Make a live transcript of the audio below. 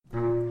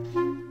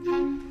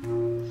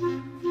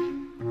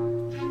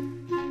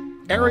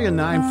Area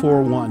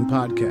 941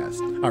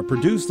 podcasts are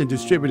produced and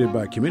distributed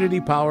by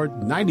community-powered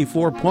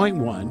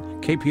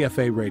 94.1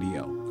 KPFA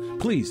Radio.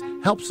 Please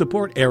help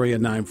support Area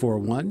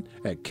 941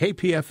 at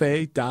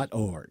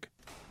kpfa.org.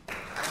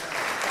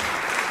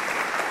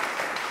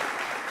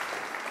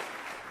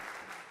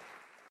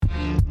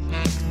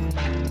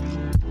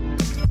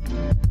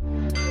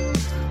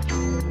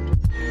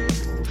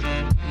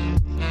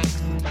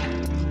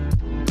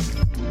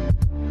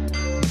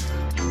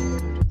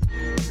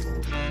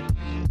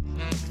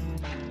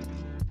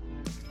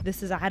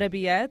 This is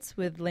Arabiyat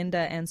with Linda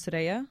and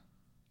Suraya.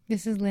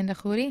 This is Linda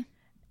Khouri.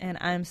 And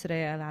I'm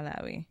Suraya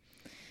Al-Alawi.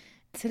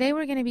 Today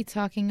we're going to be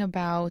talking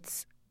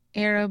about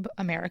Arab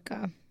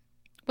America.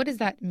 What does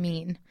that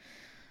mean?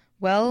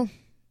 Well,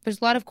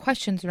 there's a lot of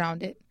questions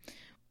around it.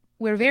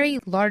 We're very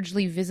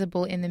largely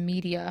visible in the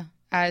media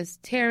as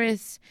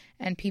terrorists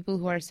and people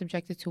who are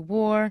subjected to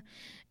war,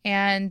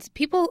 and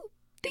people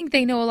think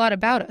they know a lot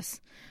about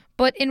us.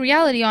 But in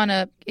reality, on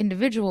an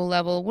individual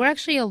level, we're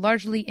actually a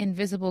largely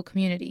invisible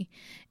community.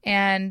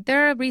 And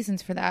there are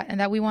reasons for that, and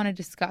that we want to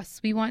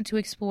discuss. We want to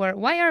explore,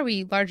 why are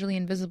we largely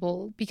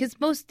invisible? Because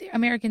most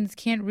Americans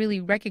can't really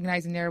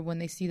recognize an Arab when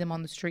they see them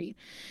on the street.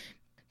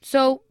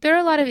 So there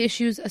are a lot of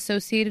issues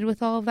associated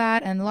with all of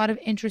that, and a lot of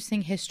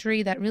interesting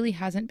history that really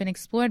hasn't been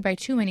explored by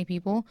too many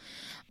people.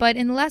 But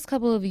in the last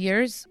couple of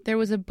years, there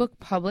was a book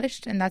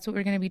published, and that's what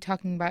we're going to be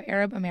talking about,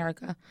 Arab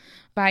America,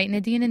 by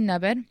Nadine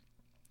Al-Nabed.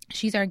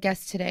 She's our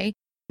guest today.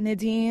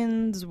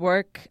 Nadine's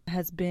work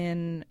has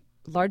been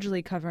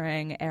largely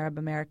covering Arab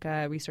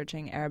America,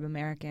 researching Arab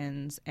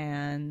Americans,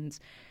 and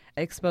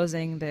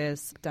exposing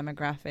this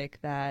demographic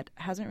that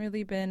hasn't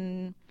really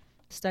been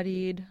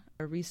studied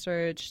or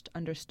researched,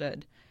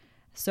 understood.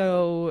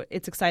 So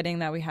it's exciting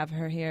that we have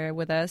her here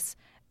with us,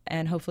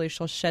 and hopefully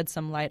she'll shed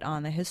some light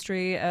on the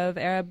history of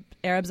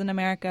Arabs in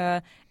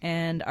America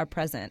and our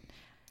present.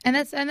 And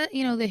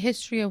the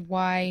history of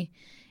why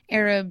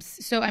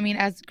Arabs. So, I mean,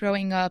 as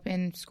growing up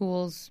in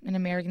schools, in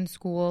American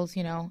schools,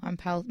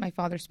 my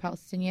father's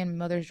Palestinian, my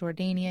mother's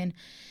Jordanian.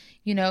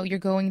 You're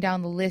going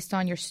down the list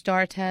on your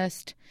STAR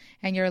test,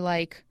 and you're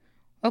like,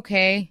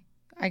 okay,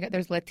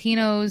 there's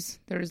Latinos,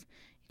 there's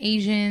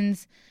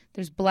Asians,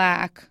 there's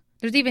Black,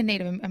 there's even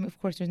of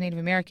course, there's Native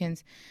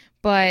Americans,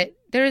 but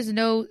there is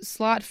no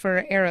slot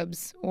for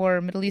Arabs or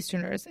Middle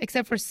Easterners,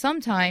 except for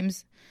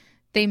sometimes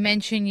they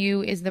mention you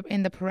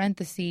in the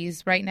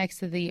parentheses right next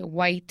to the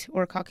white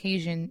or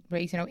Caucasian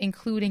race,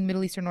 including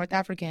Middle Eastern, North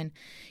African.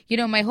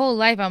 My whole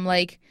life I'm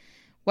like,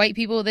 white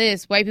people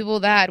this, white people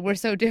that, we're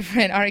so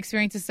different, our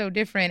experience is so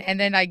different. And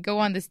then I go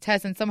on this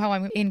test and somehow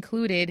I'm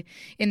included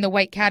in the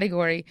white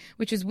category,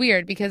 which is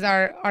weird because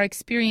our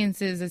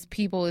experiences as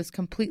people is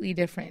completely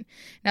different.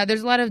 Now,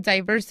 there's a lot of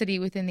diversity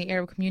within the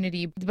Arab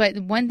community, but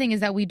one thing is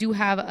that we do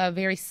have a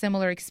very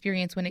similar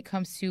experience when it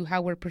comes to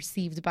how we're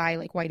perceived by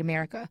white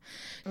America.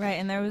 Right,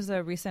 and there was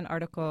a recent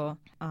article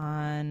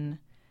on,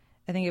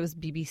 I think it was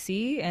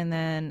BBC, and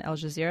then Al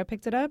Jazeera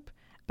picked it up,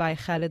 by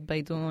Khalid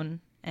Baidoun,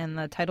 and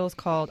the title is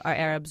called Are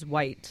Arabs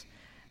White?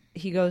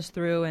 He goes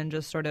through and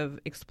just sort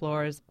of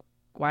explores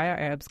why are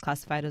Arabs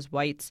classified as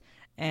white,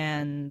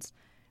 and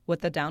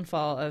what the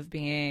downfall of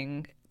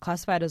being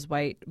classified as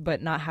white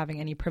but not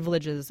having any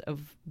privileges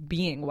of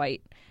being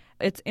white.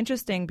 It's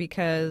interesting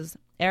because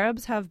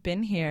Arabs have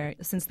been here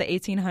since the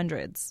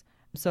 1800s.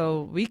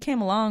 So we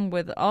came along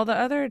with all the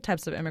other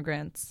types of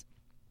immigrants.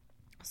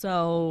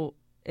 So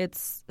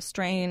it's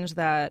strange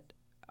that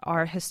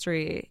our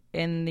history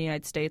in the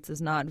United States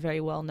is not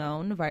very well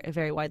known,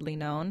 very widely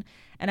known.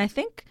 And I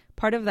think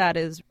part of that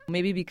is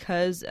maybe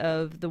because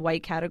of the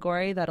white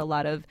category that a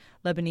lot of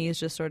Lebanese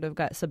just sort of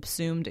got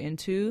subsumed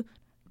into.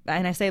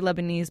 And I say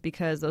Lebanese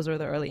because those were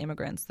the early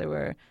immigrants. There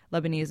were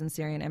Lebanese and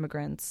Syrian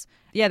immigrants.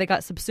 Yeah, they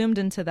got subsumed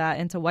into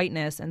that, into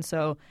whiteness. And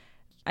so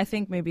I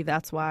think maybe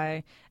that's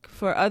why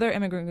for other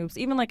immigrant groups,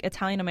 even like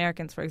Italian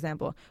Americans, for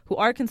example, who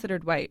are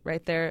considered white,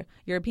 right? They're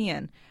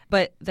European,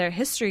 but their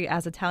history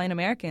as Italian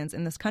Americans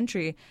in this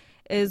country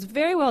is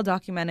very well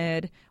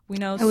documented. We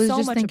know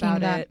so much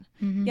about it.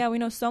 Mm-hmm. Yeah, we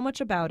know so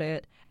much about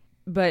it,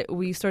 but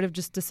we sort of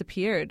just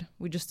disappeared.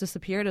 We just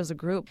disappeared as a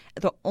group.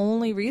 The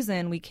only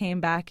reason we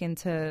came back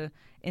into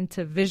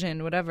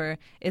vision, whatever,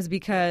 is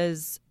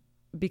because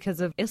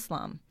of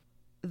Islam.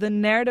 The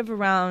narrative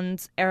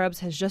around Arabs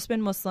has just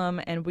been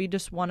Muslim, and we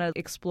just want to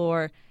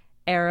explore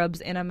Arabs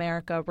in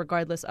America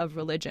regardless of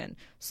religion.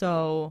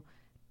 So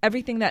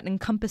everything that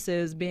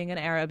encompasses being an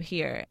Arab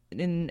here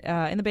in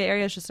the Bay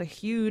Area is just a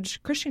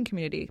huge Christian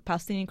community,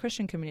 Palestinian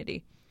Christian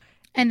community.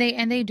 And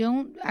they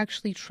don't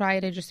actually try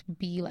to just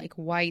be like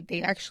white.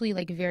 They actually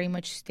very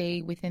much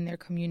stay within their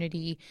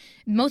community.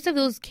 Most of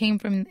those came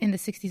from in the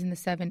 60s and the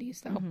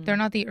 70s, though. Mm-hmm. They're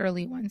not the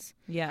early ones.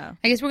 Yeah.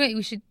 I guess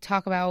we should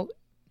talk about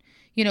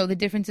the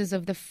differences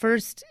of the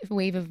first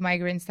wave of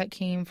migrants that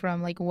came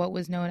from what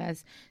was known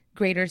as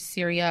Greater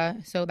Syria.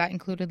 So that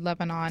included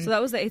Lebanon. So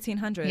that was the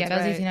 1800s. Yeah,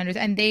 that was 1800s.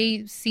 And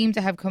they seem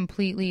to have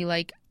completely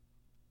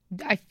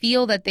I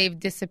feel that they've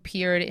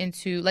disappeared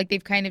into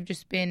they've kind of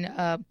just been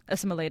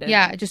assimilated.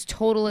 Yeah, just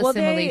total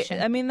assimilation.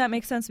 That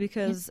makes sense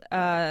because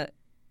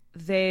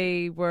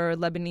they were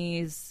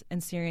Lebanese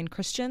and Syrian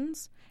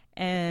Christians,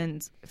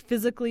 and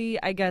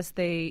physically, I guess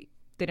they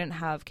didn't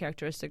have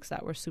characteristics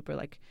that were super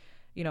like,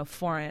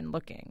 foreign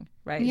looking,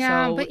 right?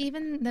 Yeah, so, but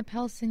even the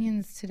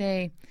Palestinians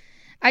today,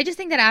 I just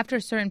think that after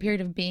a certain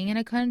period of being in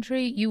a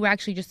country, you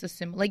actually just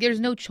assimilate. Like, there's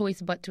no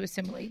choice but to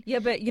assimilate. Yeah,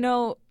 but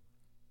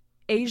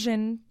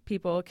Asian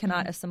people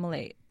cannot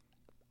assimilate.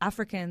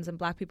 Africans and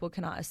Black people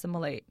cannot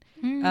assimilate.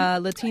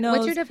 Latinos.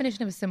 What's your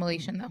definition of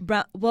assimilation,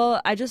 though?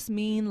 Well, I just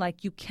mean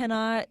like you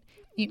cannot.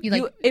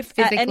 If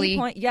at any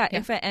point,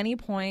 if at any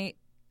point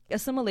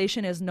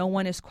assimilation is no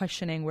one is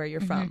questioning where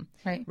you're from,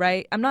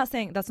 right? I'm not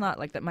saying that's not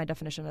like that my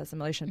definition of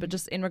assimilation, but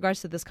just in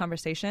regards to this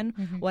conversation,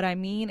 what I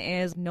mean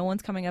is no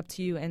one's coming up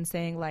to you and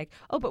saying like,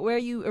 oh, but where are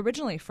you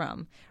originally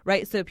from,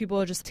 right? So people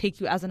will just take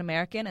you as an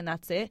American and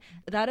that's it.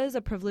 That is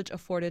a privilege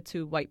afforded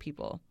to white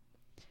people.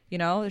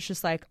 It's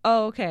just like,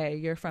 oh, okay,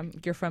 you're from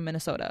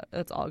Minnesota.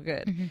 That's all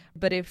good.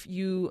 But if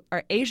you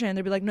are Asian,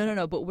 they'll be like,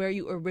 no, but where are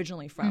you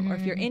originally from? Or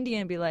if you're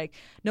Indian, be like,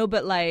 no,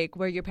 but like,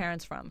 where are your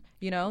parents from?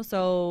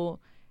 So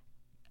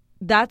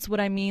that's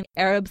what I mean.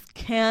 Arabs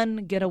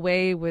can get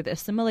away with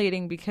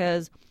assimilating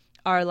because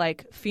our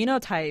like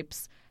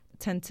phenotypes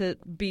tend to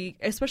be,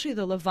 especially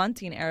the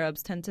Levantine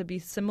Arabs, tend to be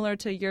similar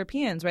to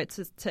Europeans, right?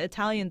 To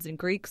Italians and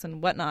Greeks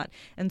and whatnot.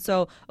 And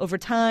so over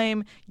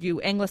time, you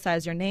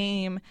anglicize your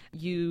name.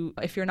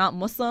 If you're not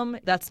Muslim,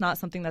 that's not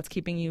something that's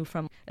keeping you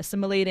from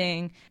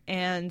assimilating.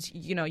 And,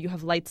 you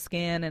have light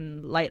skin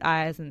and light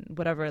eyes and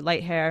whatever,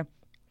 light hair.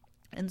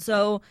 And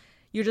so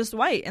you're just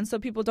white. And so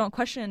people don't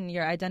question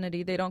your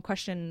identity. They don't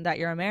question that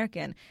you're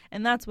American.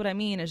 And that's what I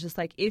mean is just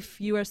like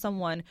if you are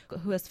someone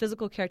who has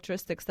physical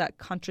characteristics that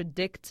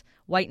contradict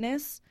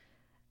whiteness,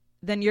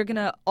 then you're going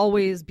to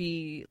always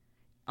be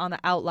on the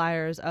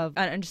outliers of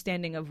an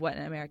understanding of what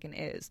an American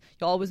is.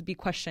 You'll always be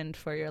questioned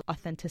for your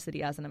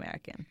authenticity as an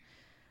American.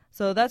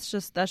 So that's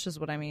just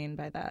what I mean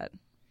by that.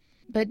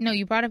 But no,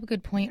 you brought up a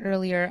good point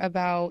earlier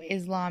about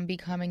Islam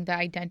becoming the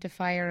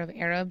identifier of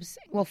Arabs.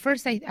 Well,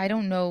 first, I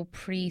don't know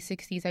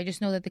pre-60s. I just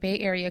know that the Bay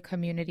Area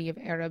community of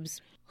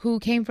Arabs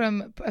who came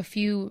from a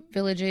few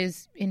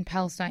villages in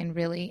Palestine,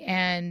 really.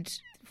 And,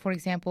 for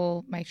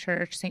example, my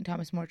church, St.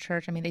 Thomas More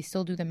Church, I mean, they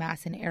still do the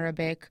Mass in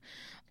Arabic.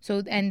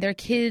 So, and their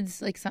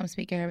kids, like some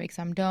speak Arabic,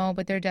 some don't,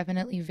 but they're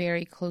definitely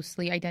very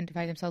closely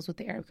identify themselves with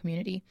the Arab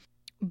community.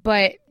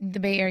 But the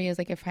Bay Area is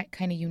like a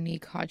kind of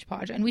unique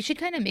hodgepodge. And we should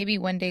kind of maybe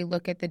one day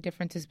look at the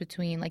differences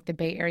between like the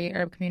Bay Area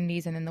Arab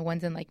communities and then the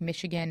ones in like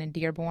Michigan and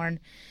Dearborn.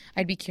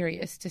 I'd be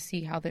curious to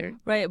see how they're...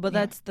 Right, but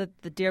that's the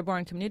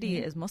Dearborn community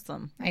is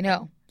Muslim. I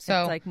know.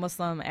 So it's like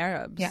Muslim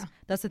Arabs. Yeah.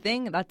 That's the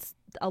thing. That's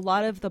a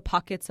lot of the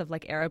pockets of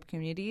like Arab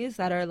communities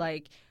that are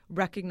like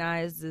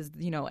recognized as,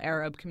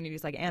 Arab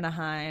communities like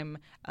Anaheim,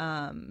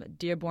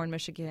 Dearborn,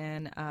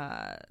 Michigan,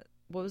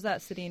 what was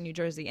that city in New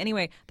Jersey?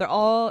 Anyway,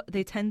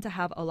 they tend to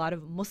have a lot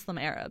of Muslim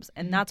Arabs,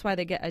 and that's why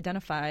they get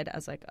identified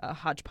as like a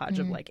hodgepodge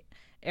of like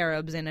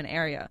Arabs in an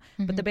area.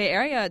 But the Bay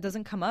Area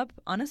doesn't come up.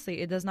 Honestly,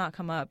 it does not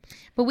come up.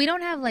 But we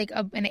don't have like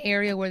an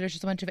area where there's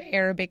just a bunch of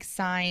Arabic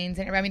signs,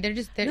 and I mean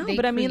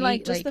but I mean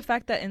like just the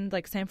fact that in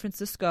like San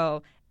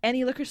Francisco,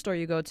 any liquor store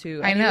you go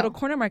to, any little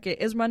corner market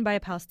is run by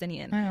a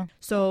Palestinian. I know.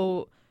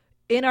 So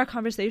in our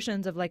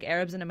conversations of like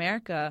Arabs in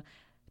America,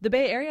 the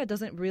Bay Area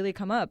doesn't really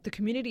come up. The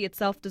community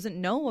itself doesn't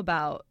know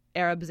about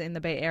Arabs in the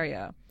Bay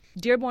Area.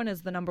 Dearborn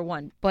is the number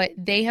one. But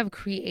they have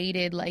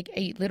created like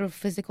a little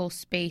physical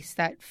space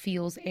that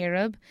feels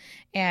Arab,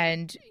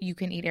 and you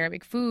can eat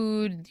Arabic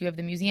food. You have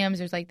the museums.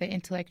 There's like the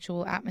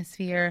intellectual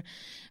atmosphere.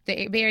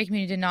 The Bay Area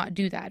community did not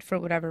do that for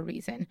whatever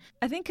reason.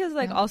 I think because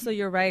like also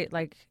you're right,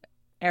 like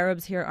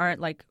Arabs here aren't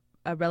like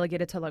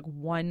relegated to like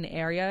one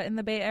area in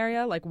the Bay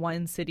Area, like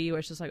one city where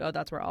it's just like, oh,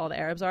 that's where all the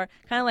Arabs are.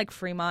 Kind of like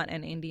Fremont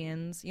and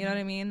Indians, you know what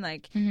I mean?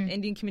 Like the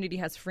Indian community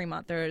has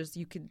Fremont.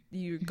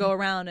 You go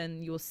around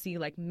and you will see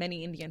like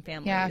many Indian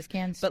families. Yeah,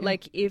 Afghans But too.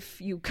 like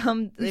if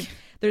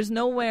there's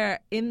nowhere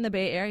in the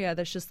Bay Area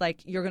that's just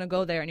like you're gonna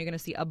go there and you're gonna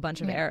see a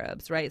bunch of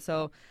Arabs, right?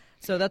 So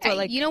that's what,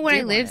 like, where I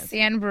Dearborn live, is.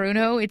 San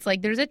Bruno, it's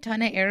like there's a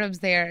ton of Arabs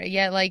there.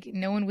 Yet, like,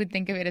 no one would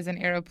think of it as an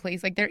Arab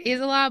place. Like, there is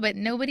a lot, but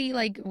nobody,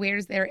 like,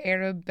 wears their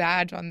Arab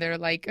badge on their,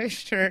 like,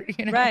 shirt,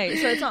 Right.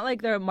 So it's not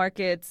like there are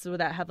markets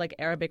that have, like,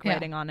 Arabic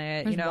writing on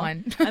it, There's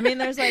one. I mean,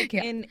 there's, like,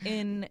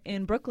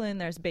 in Brooklyn,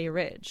 there's Bay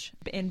Ridge.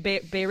 And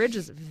Bay Ridge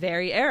is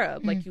very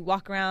Arab. Like, you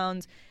walk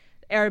around...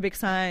 Arabic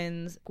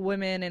signs,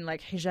 women in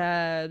like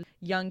hijab,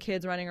 young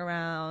kids running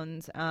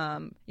around,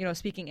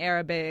 speaking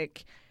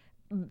Arabic,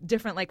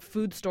 different like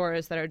food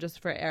stores that are just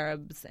for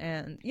Arabs,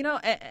 and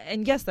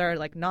and yes, there are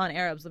like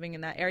non-Arabs living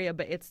in that area,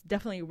 but it's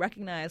definitely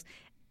recognized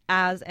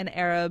as an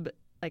Arab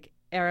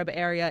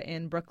area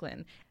in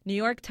Brooklyn. New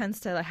York tends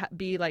to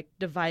be like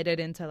divided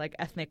into like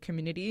ethnic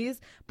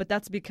communities, but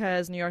that's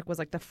because New York was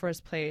like the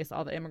first place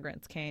all the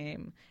immigrants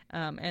came,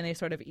 and they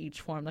sort of each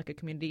formed like a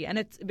community, and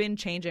it's been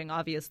changing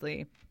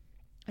obviously,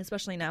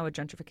 especially now with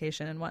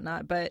gentrification and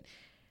whatnot. But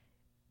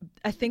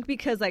I think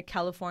because like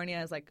California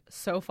is like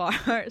so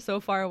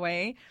far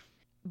away,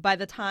 by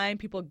the time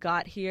people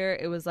got here,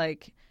 it was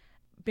like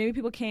maybe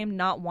people came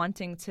not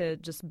wanting to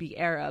just be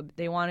Arab.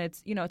 They wanted,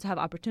 to have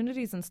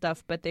opportunities and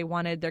stuff, but they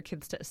wanted their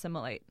kids to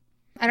assimilate.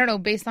 I don't know,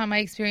 based on my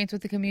experience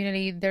with the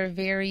community, they're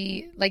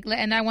very,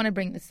 and I want to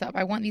bring this up.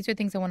 These are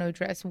things I want to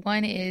address.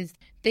 One is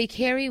they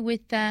carry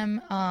with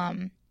them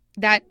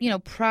that,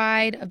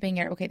 pride of being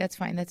Arab. Okay, that's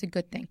fine. That's a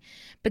good thing.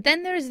 But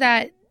then there's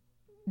that,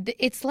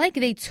 it's like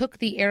they took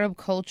the Arab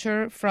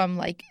culture from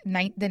the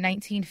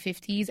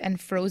 1950s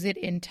and froze it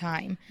in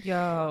time.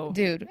 Yo.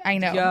 Dude, I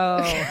know. Yo.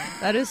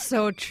 That is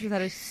so true.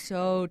 That is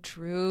so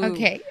true.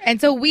 Okay. And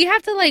so we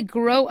have to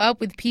grow up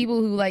with people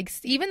who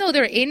even though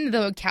they're in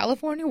the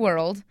California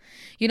world,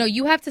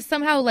 you have to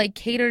somehow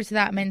cater to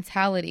that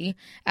mentality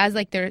as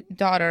their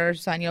daughter or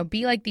son,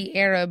 be like the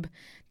Arab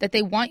that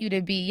they want you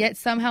to be, yet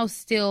somehow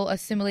still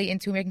assimilate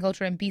into American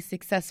culture and be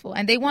successful.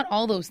 And they want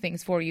all those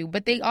things for you,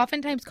 but they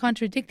oftentimes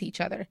contradict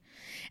each other.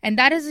 And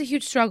that is a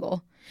huge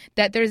struggle,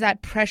 that there's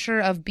that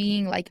pressure of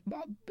being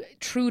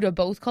true to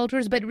both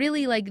cultures, but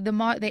really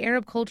the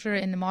Arab culture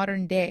in the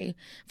modern day,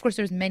 of course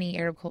there's many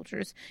Arab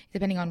cultures,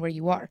 depending on where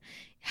you are,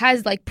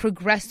 has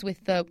progressed with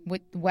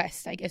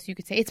West, I guess you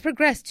could say. It's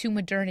progressed to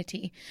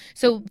modernity.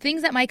 So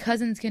things that my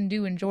cousins can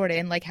do in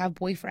Jordan, have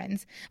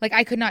boyfriends,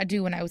 I could not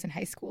do when I was in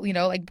high school.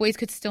 Boys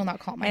could still not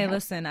call my house. Hey,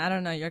 listen, I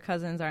don't know. Your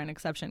cousins are an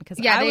exception because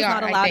I was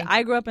not allowed.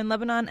 I grew up in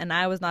Lebanon and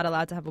I was not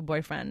allowed to have a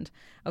boyfriend.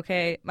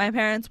 Okay, my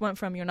parents went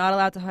from you're not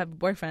allowed to have a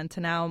boyfriend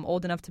to now I'm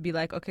old enough to be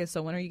okay,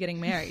 so when are you getting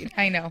married?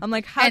 I know. I'm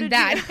how and did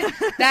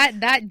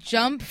that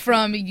jump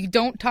from you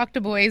don't talk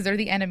to boys, they're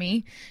the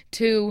enemy,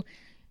 to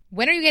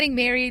when are you getting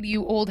married,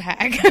 you old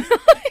hag?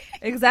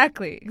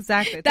 Exactly.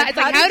 That's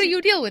how do you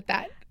deal with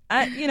that?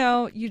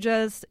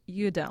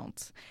 You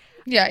don't.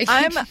 Yeah.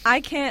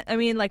 I can't. I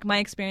mean, my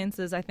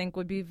experiences, I think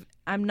would be.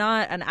 I'm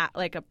not an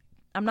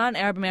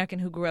Arab American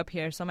who grew up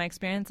here, so my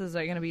experiences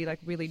are going to be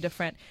really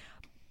different.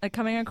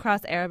 Coming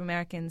across Arab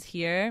Americans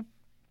here,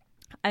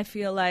 I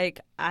feel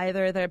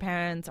either their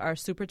parents are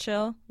super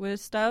chill with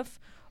stuff,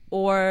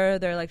 or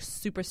they're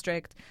super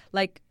strict.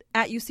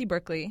 At UC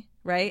Berkeley,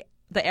 right?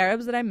 The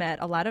Arabs that I met,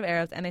 a lot of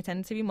Arabs, and they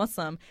tended to be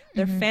Muslim,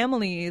 their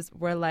families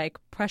were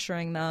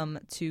pressuring them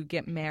to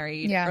get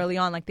married early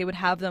on. They would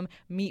have them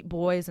meet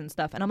boys and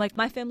stuff. And I'm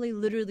my family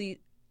literally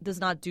does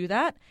not do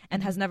that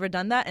and has never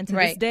done that. And to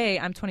this day,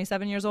 I'm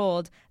 27 years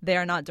old, they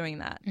are not doing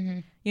that.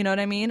 You know what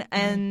I mean?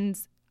 And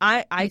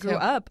I grew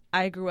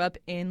up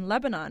in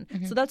Lebanon.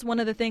 So that's one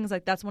of the things,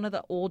 that's one of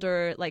the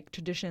older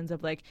traditions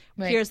of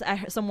here's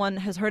someone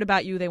has heard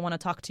about you, they want to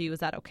talk to you, is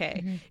that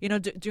okay?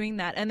 Doing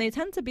that. And they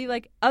tend to be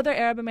other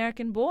Arab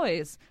American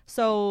boys.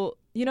 So,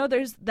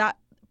 there's that,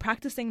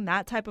 practicing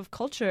that type of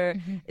culture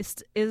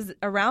is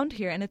around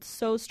here. And it's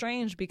so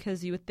strange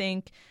because you would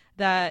think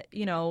that,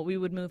 we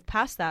would move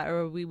past that,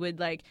 or we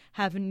would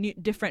have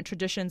different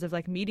traditions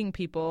of meeting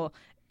people,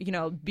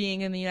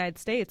 being in the United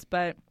States.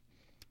 But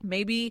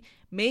maybe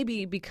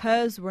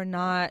because we're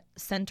not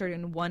centered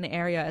in one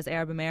area as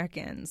Arab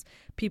Americans,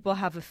 people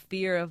have a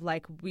fear of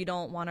we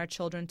don't want our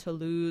children to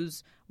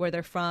lose where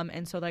they're from,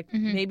 and so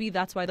maybe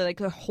that's why they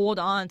hold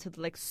on to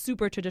the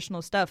super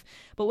traditional stuff.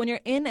 But when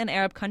you're in an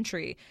Arab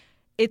country,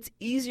 it's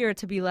easier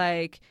to be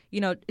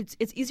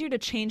it's easier to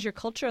change your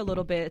culture a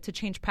little bit, to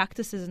change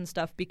practices and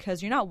stuff,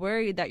 because you're not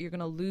worried that you're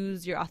going to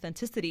lose your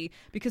authenticity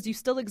because you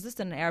still exist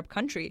in an Arab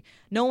country.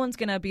 No one's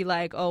going to be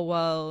oh,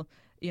 well,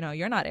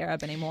 you're not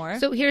Arab anymore.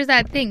 So here's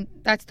that thing.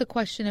 That's the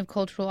question of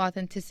cultural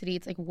authenticity.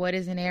 It's what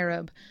is an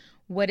Arab?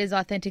 What is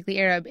authentically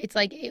Arab? It's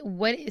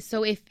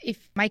so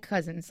if my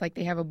cousins,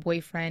 they have a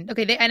boyfriend,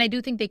 okay, and I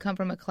do think they come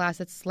from a class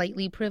that's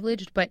slightly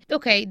privileged, but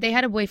okay, they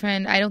had a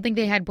boyfriend. I don't think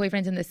they had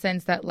boyfriends in the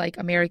sense that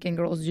American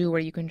girls do,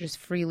 where you can just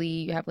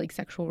freely have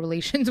sexual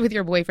relations with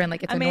your boyfriend.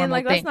 It's a normal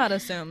thing. Let's not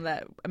assume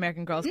that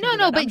American girls can do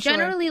No, that. but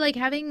generally,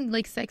 having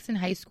sex in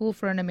high school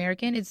for an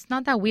American, it's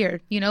not that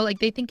weird.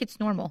 They think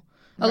it's normal.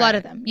 A lot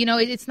of them,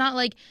 it's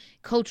not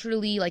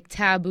culturally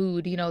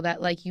tabooed,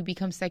 that you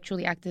become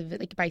sexually active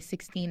by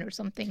 16 or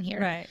something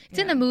here. Right. It's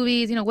in the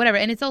movies, whatever.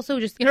 And it's also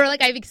just,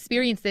 I've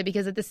experienced it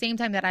because at the same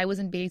time that I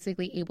wasn't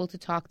basically able to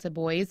talk to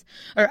boys,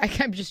 or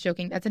I'm just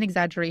joking, that's an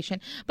exaggeration,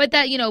 but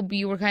that,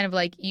 you were kind of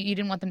you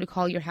didn't want them to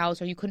call your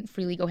house, or you couldn't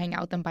freely go hang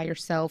out with them by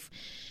yourself.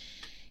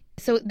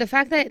 So the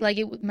fact that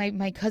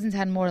my cousins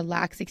had more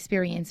lax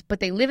experience,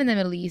 but they live in the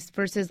Middle East,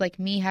 versus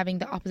me having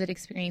the opposite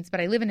experience, but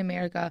I live in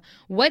America.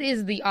 What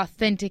is the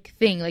authentic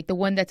thing? The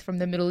one that's from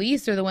the Middle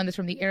East, or the one that's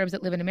from the Arabs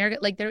that live in America?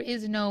 There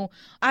is no.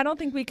 I don't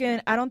think we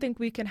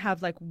can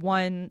have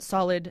one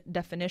solid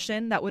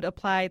definition that would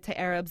apply to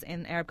Arabs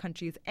in Arab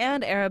countries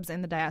and Arabs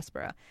in the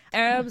diaspora.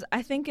 Arabs,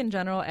 I think in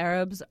general,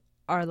 Arabs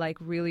are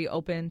really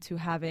open to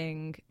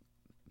having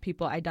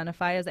people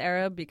identify as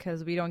Arab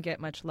because we don't get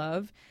much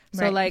love.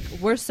 So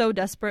we're so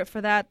desperate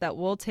for that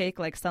we'll take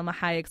Salma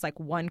Hayek's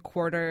one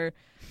quarter,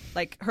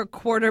 her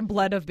quarter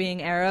blood of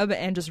being Arab,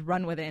 and just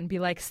run with it and be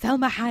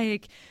Salma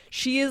Hayek,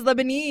 she is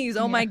Lebanese.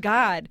 Oh my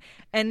God.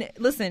 And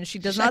listen, she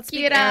does not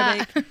speak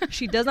Arabic.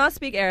 She does not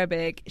speak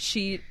Arabic.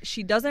 She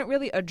doesn't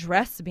really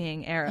address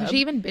being Arab. Has she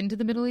even been to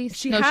the Middle East?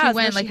 She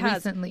went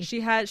recently.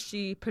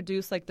 She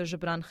produced the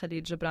Gibran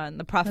Khalid Gibran,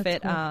 the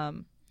prophet.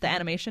 the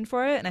animation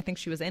for it, and I think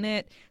she was in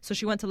it. So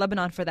she went to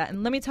Lebanon for that.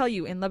 And let me tell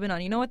you, in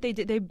Lebanon, you know what they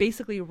did? They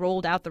basically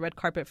rolled out the red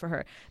carpet for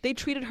her. They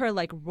treated her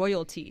like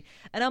royalty.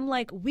 And I'm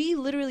like, we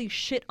literally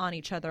shit on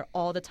each other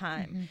all the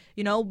time.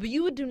 You know, but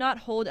you do not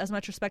hold as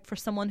much respect for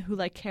someone who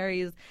like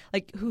carries,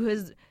 like who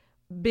has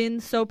been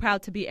so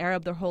proud to be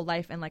Arab their whole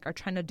life and like are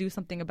trying to do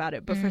something about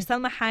it. But for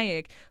Salma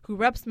Hayek, who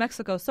reps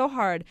Mexico so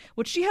hard,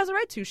 which she has a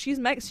right to, she's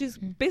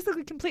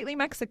basically completely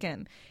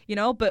Mexican, you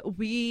know, but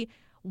we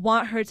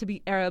want her to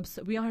be Arab.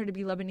 We want her to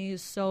be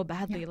Lebanese so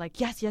badly. Like,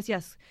 yes.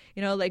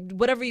 You know, like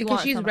whatever you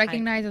want. Because she's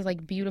recognized as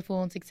like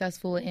beautiful and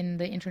successful in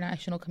the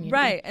international community.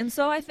 Right. And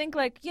so I think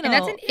like, you know. And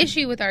that's an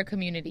issue with our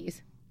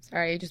communities.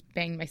 Sorry, I just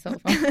banged my cell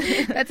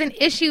phone. That's an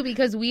issue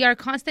because we are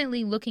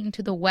constantly looking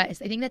to the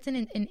West. I think that's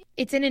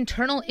it's an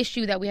internal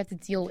issue that we have to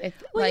deal with.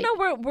 Well, like, you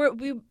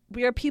know,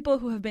 we are people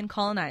who have been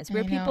colonized.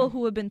 We're people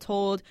who have been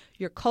told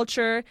your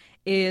culture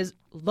is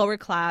lower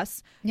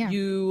class. Yeah.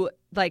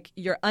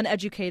 You're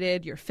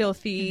uneducated. You're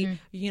filthy.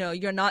 You know,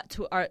 you're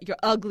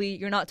ugly.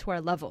 You're not to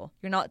our level.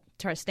 You're not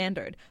to our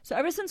standard. So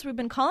ever since we've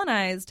been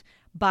colonized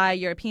by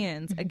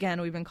Europeans, again,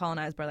 we've been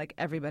colonized by like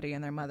everybody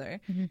and their mother.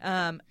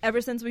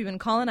 Ever since we've been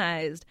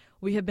colonized,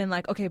 we have been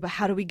like, okay, but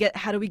how do we get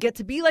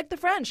to be like the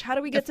French? How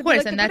do we get to be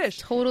like the British?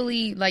 That's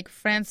totally like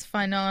Frantz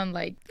Fanon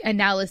like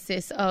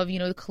analysis of, you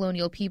know, the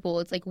colonial people.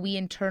 It's like we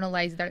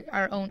internalize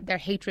their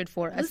hatred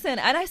for us. Listen,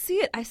 and I see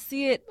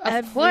it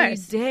every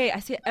course. day. I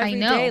see it every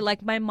day.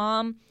 Like my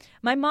mom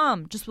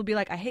just will be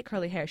like, I hate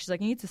curly hair. She's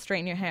like, you need to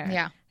straighten your hair.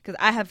 Yeah. Because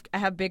I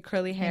have big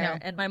curly hair,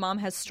 and my mom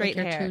has straight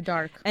hair. You're too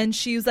dark. And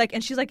she's like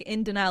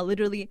in denial.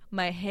 Literally,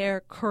 my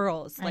hair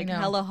curls like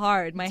hella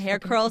hard. My hair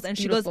curls, and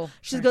she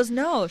goes,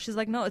 no. She's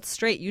like, no, it's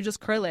straight. You just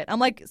curl it. I'm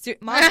like,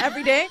 Mom,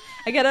 every day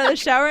I get out of the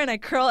shower and I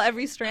curl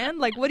every strand.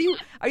 Like,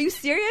 are you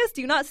serious?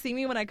 Do you not see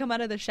me when I come out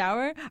of the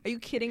shower? Are you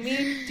kidding me?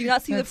 Do you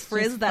not see the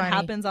frizz that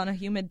happens on a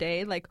humid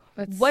day? Like,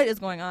 what is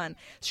going on?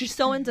 She's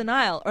so in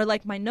denial. Or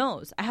like my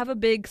nose. I have a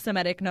big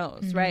Semitic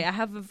nose, right? I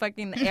have a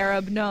fucking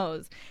Arab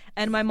nose.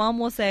 And my mom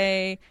will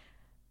say,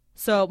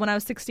 so when I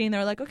was 16, they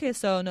were like, okay,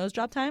 so nose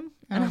job time?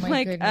 And I'm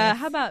like,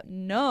 how about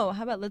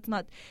let's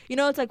not, you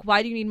know, it's like,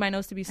 why do you need my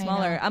nose to be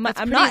smaller? I'm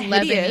not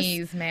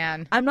hideous. Lebanese,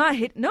 man. I'm not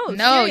No,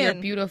 Syrian. You're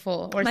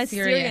beautiful. Or my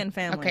Syrian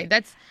family. Okay,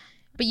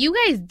 but you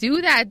guys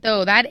do that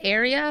though. That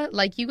area,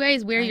 like you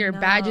guys wear your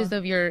badges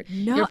of your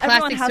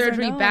plastic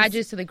surgery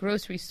badges to the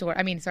grocery store.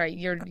 I mean, sorry,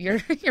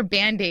 your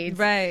Band-Aids.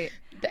 Right.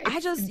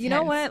 You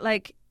know what?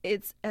 Like,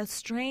 it's a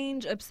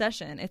strange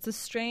obsession. It's a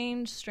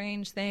strange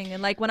thing.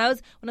 And like when I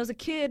was a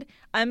kid,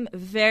 I'm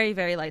very,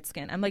 very light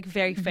skinned. I'm like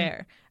very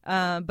fair.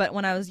 But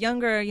when I was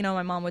younger, you know,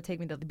 my mom would take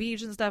me to the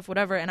beach and stuff,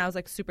 whatever, and I was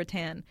like super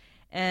tan.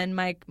 And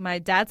my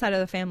dad's side of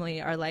the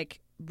family are like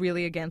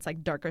really against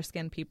like darker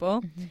skinned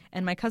people.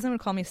 And my cousin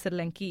would call me Sri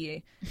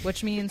Lanki,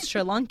 which means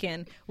Sri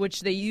Lankan, which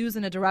they use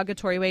in a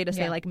derogatory way to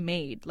say like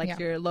maid, like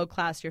you're low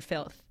class, you're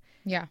filth.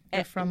 Yeah,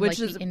 from which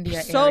like is the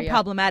India so area.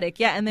 Problematic.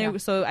 Yeah, and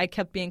so I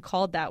kept being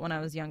called that when I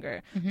was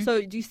younger.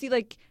 So do you see,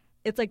 like,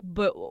 it's like,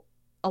 but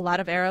a lot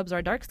of Arabs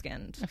are dark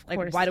skinned. Of like,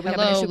 course. why do we have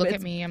an issue? Look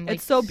at me. I'm like,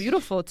 it's so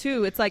beautiful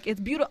too. It's like, it's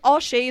beautiful. All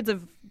shades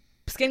of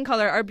skin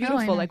color are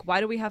beautiful. Like,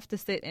 why do we have to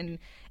sit and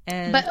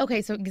But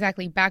okay, so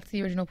exactly back to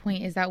the original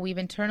point is that we've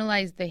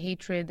internalized the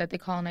hatred that the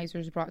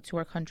colonizers brought to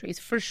our countries.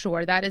 For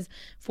sure, that is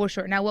for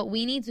sure. Now, what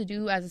we need to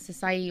do as a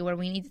society, where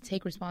we need to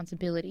take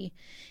responsibility,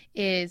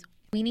 is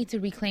we need to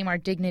reclaim our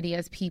dignity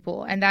as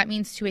people. And that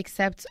means to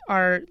accept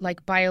our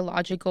like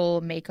biological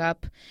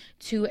makeup,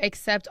 to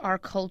accept our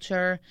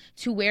culture,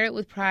 to wear it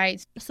with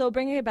pride. So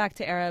bringing it back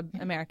to Arab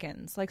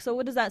Americans, like, so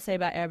what does that say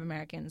about Arab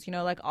Americans? You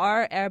know, like,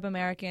 are Arab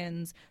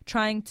Americans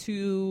trying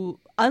to,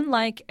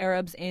 unlike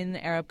Arabs in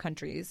Arab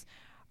countries,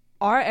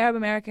 are Arab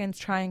Americans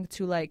trying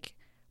to like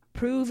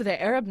prove their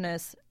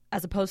Arabness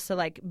as opposed to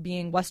like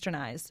being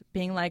westernized,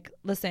 being like,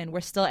 listen,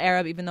 we're still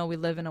Arab even though we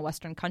live in a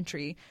Western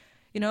country?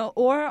 You know,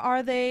 or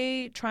are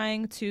they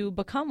trying to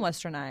become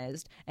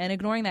westernized and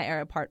ignoring that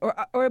Arab part?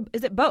 Or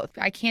is it both?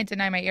 I can't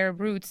deny my Arab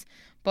roots,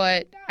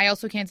 but I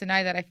also can't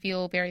deny that I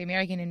feel very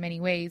American in many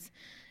ways.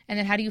 And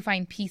then how do you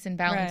find peace and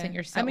balance in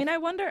yourself? I mean, I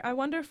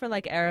wonder for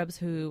like Arabs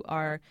who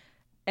are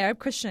Arab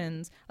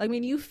Christians. I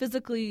mean, you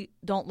physically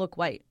don't look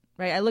white,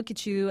 right? I look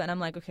at you and I'm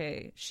like,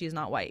 okay, she's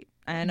not white.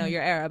 I know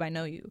you're Arab. I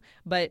know you.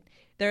 But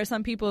there are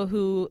some people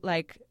who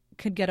like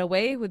could get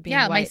away with being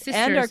white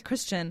and are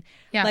Christian.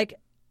 Yeah. Like,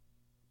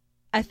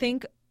 I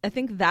think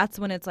that's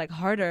when it's like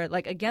harder.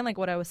 Like, again, like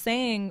what I was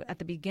saying at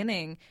the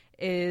beginning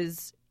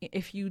is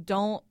if you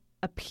don't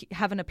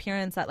have an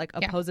appearance that like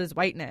opposes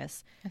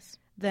whiteness,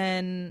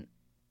 then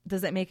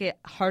does it make it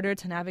harder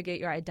to navigate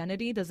your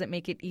identity? Does it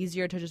make it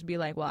easier to just be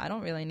like, well, I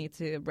don't really need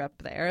to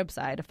rep the Arab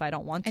side if I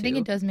don't want to? I think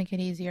it does make it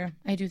easier.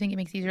 I do think it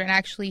makes it easier. And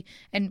actually,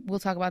 and we'll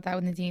talk about that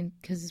with Nadine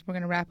because we're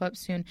going to wrap up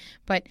soon.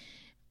 But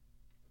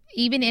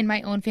even in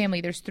my own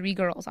family, there's 3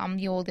 girls. I'm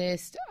the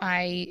oldest.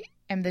 I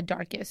am the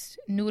darkest.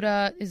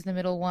 Noura is the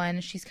middle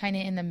one. She's kind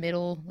of in the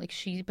middle, but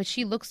she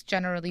looks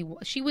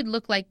she would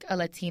look like a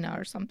Latina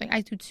or something.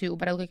 I do too,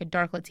 but I look like a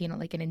dark Latina,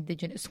 like an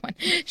indigenous one.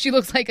 She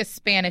looks like a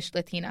Spanish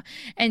Latina.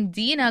 And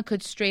Dina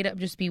could straight up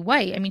just be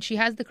white. I mean, she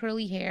has the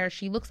curly hair.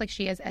 She looks like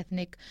she has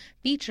ethnic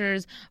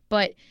features,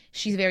 but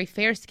she's very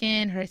fair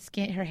skinned.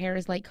 Her hair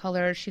is light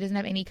colored. She doesn't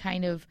have any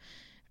kind of.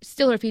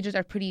 Still, her features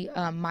are pretty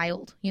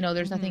mild.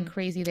 There's nothing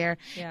crazy there.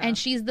 Yeah. And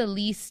she's the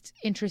least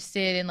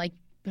interested in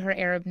her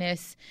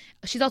Arabness.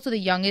 She's also the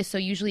youngest, so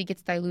usually it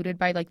gets diluted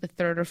by the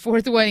third or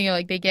fourth one.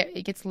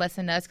 It gets less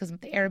than us because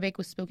the Arabic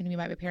was spoken to me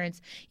by my parents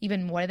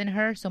even more than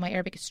her, so my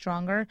Arabic is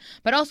stronger.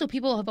 But also,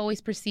 people have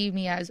always perceived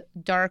me as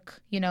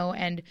dark,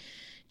 and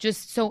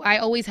just so I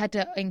always had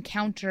to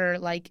encounter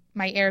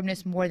my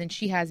Arabness more than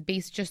she has,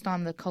 based just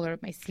on the color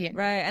of my skin.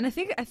 Right, and I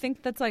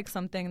think that's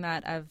something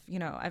that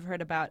I've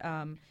heard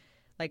about.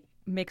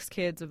 Mixed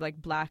kids of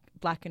black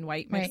and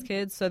white mixed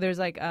kids. So there's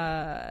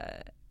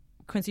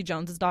Quincy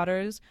Jones's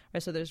daughters,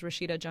 right? So there's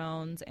Rashida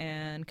Jones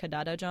and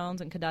Kidada Jones,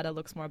 and Kidada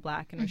looks more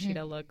black and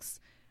Rashida looks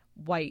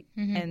white.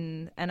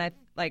 And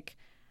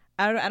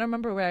I don't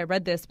remember where I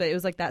read this, but it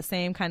was that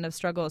same kind of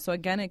struggle. So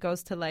again, it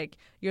goes to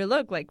your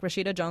look.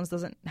 Rashida Jones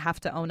doesn't have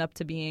to own up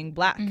to being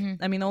black.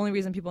 I mean, the only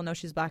reason people know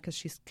she's black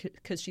is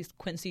because she's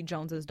Quincy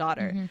Jones's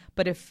daughter.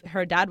 But if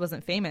her dad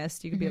wasn't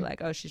famous, you could be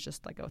oh, she's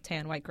just a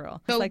tan white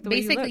girl. So it's the way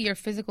you look. basically, your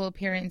physical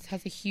appearance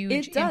has a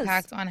huge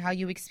impact on how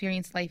you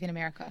experience life in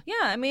America. Yeah,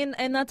 I mean,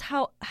 and that's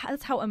how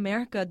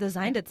America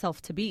designed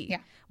itself to be. Yeah.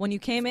 When you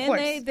came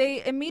in,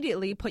 they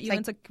immediately put you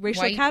into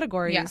racial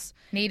categories. Yeah.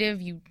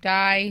 Native, you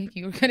die.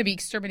 You're going to be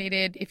exterminated.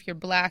 If you're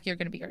black, you're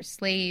going to be our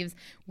slaves.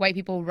 White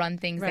people run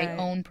things. Right.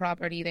 They own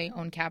property. They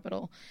own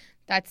capital.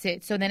 That's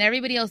it. So then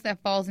everybody else that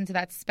falls into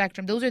that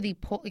spectrum, those are the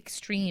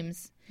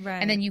extremes. Right.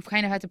 And then you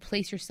kind of have to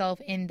place yourself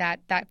in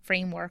that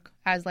framework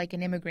as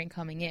an immigrant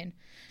coming in.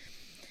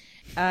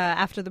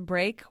 After the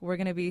break, we're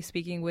going to be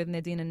speaking with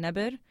Nadine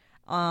Nebir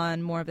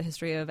on more of the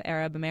history of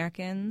Arab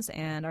Americans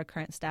and our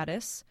current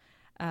status.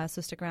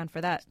 So stick around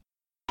for that.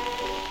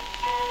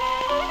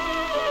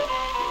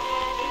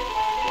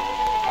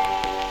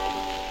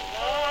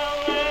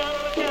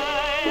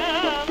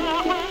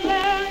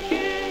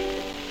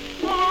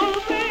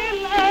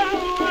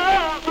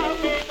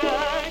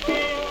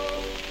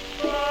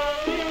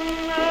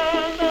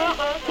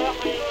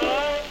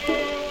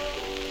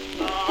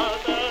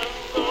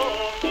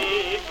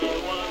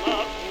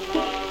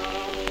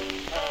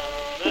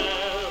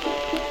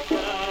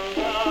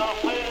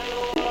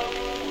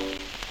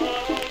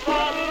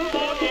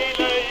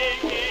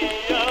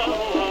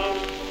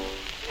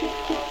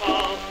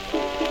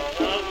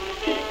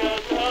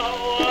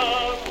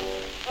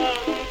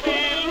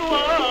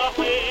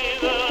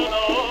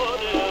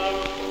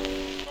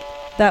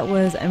 That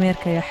was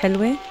America Ya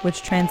Helwe,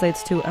 which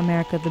translates to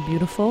America the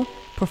Beautiful,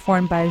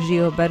 performed by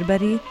Gio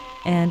Berberi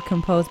and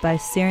composed by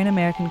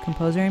Syrian-American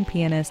composer and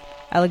pianist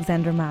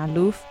Alexander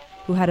Maalouf,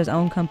 who had his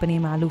own company,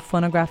 Maalouf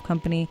Phonograph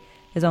Company,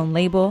 his own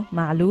label,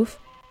 Maalouf,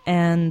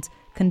 and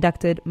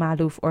conducted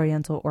Maalouf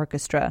Oriental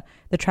Orchestra.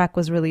 The track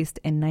was released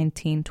in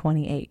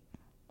 1928.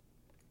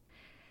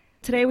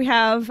 Today we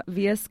have,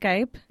 via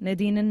Skype,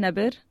 Nadine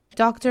Nebir.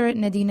 Dr.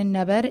 Nadine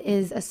Nebir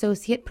is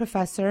Associate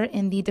Professor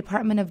in the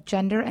Department of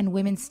Gender and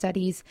Women's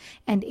Studies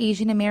and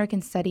Asian American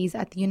Studies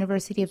at the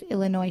University of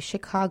Illinois,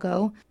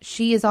 Chicago.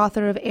 She is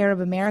author of Arab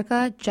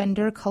America,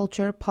 Gender,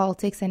 Culture,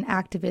 Politics, and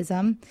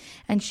Activism,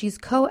 and she's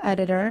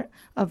co-editor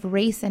of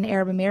Race and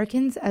Arab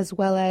Americans, as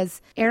well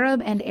as Arab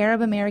and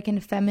Arab American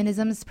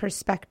Feminism's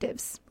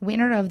Perspectives,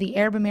 winner of the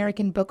Arab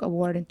American Book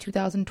Award in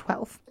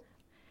 2012.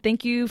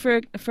 Thank you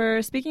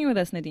for speaking with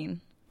us,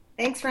 Nadine.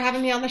 Thanks for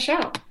having me on the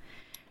show.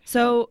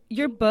 So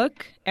your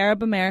book,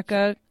 Arab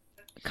America,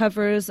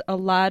 covers a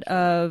lot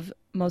of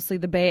mostly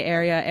the Bay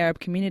Area Arab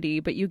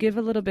community, but you give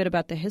a little bit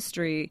about the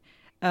history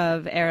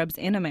of Arabs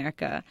in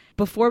America.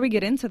 Before we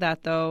get into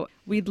that, though,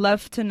 we'd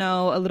love to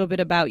know a little bit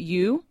about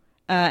you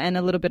and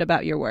a little bit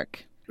about your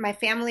work. My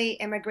family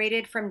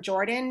immigrated from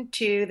Jordan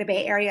to the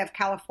Bay Area of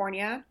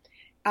California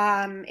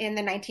in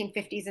the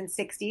 1950s and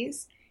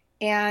 60s.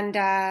 And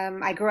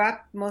I grew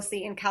up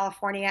mostly in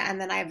California,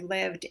 and then I've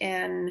lived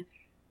in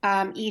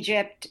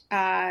Egypt,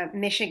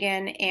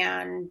 Michigan,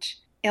 and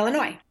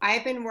Illinois.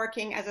 I've been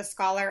working as a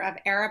scholar of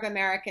Arab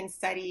American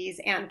studies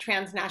and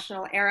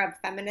transnational Arab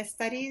feminist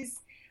studies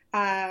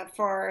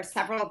for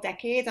several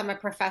decades. I'm a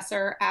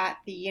professor at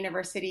the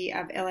University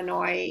of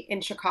Illinois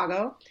in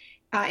Chicago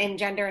in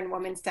gender and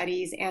women's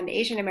studies and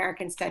Asian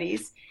American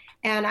studies.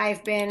 And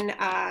I've been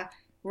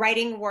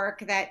writing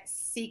work that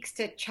seeks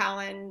to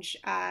challenge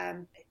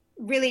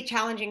really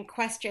challenging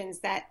questions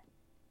that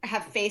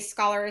have faced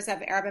scholars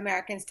of Arab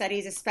American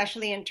studies,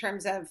 especially in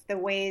terms of the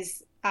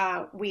ways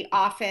we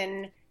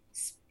often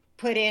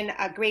put in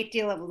a great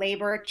deal of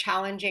labor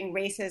challenging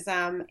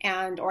racism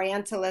and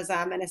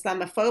Orientalism and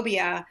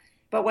Islamophobia.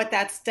 But what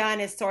that's done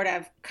is sort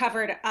of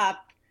covered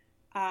up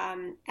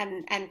and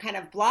kind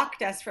of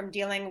blocked us from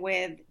dealing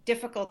with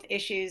difficult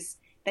issues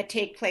that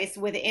take place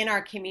within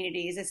our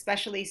communities,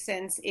 especially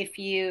since if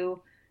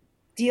you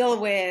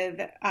deal with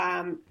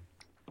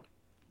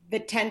the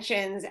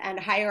tensions and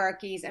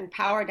hierarchies and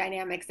power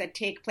dynamics that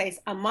take place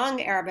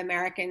among Arab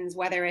Americans,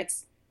 whether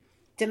it's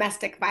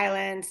domestic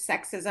violence,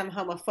 sexism,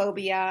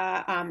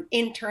 homophobia,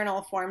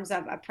 internal forms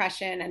of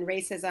oppression and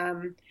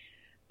racism,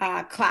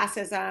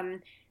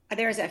 classism.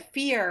 There's a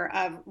fear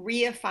of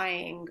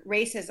reifying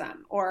racism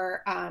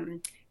or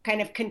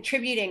kind of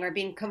contributing or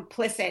being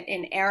complicit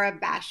in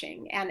Arab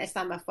bashing and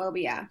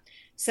Islamophobia.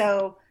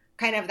 So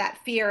kind of that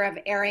fear of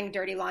airing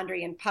dirty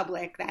laundry in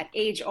public, that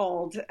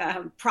age-old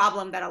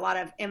problem that a lot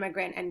of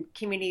immigrant and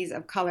communities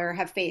of color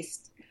have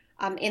faced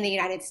in the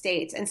United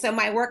States. And so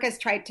my work has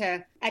tried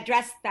to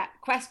address that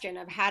question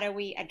of how do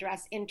we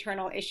address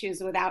internal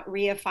issues without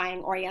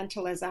reifying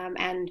Orientalism.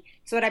 And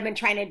so what I've been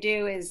trying to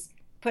do is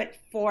put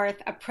forth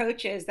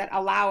approaches that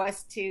allow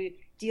us to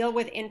deal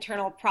with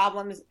internal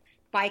problems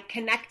by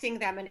connecting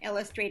them and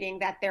illustrating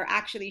that they're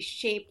actually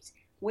shaped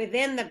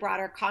within the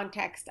broader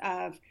context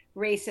of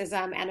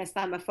racism and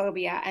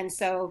Islamophobia. And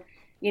so,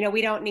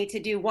 we don't need to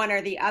do one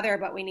or the other,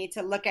 but we need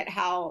to look at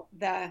how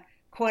the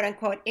quote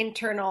unquote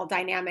internal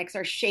dynamics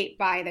are shaped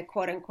by the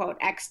quote unquote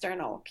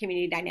external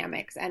community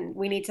dynamics. And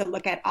we need to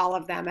look at all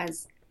of them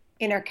as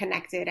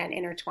interconnected and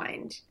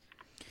intertwined.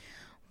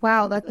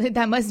 Wow,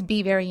 that must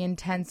be very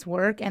intense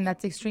work, and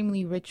that's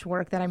extremely rich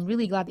work that I'm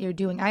really glad that you're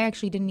doing. I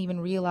actually didn't even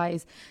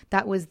realize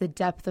that was the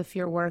depth of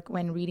your work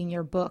when reading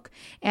your book.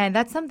 And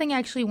that's something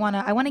I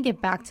want to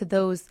get back to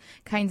those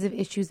kinds of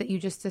issues that you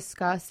just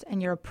discussed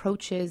and your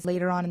approaches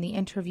later on in the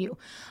interview.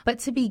 But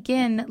to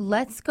begin,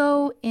 let's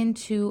go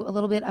into a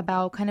little bit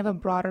about kind of a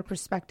broader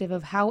perspective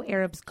of how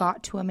Arabs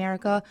got to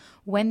America,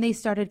 when they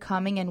started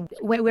coming, and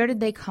where did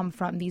they come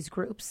from, these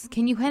groups?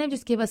 Can you kind of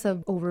just give us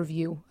an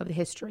overview of the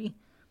history?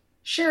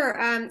 Sure.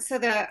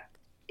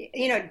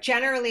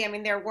 Generally,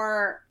 there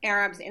were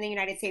Arabs in the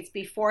United States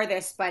before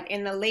this, but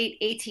in the late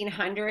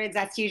 1800s,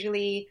 that's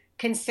usually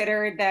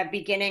considered the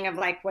beginning of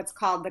what's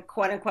called the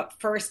quote unquote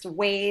first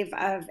wave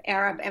of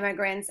Arab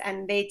immigrants.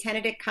 And they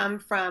tended to come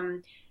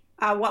from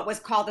what was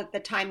called at the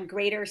time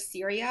Greater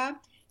Syria,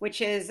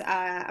 which is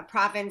a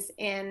province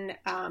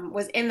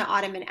was in the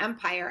Ottoman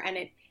Empire. And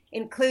it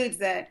includes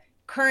the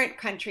current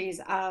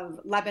countries of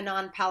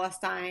Lebanon,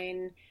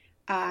 Palestine,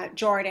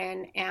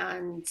 Jordan,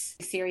 and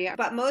Syria.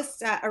 But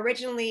most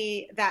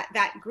originally,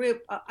 that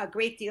group, a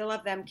great deal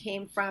of them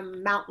came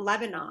from Mount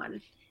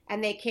Lebanon,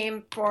 and they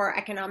came for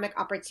economic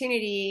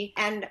opportunity,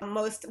 and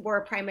most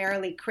were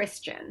primarily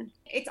Christian.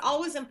 It's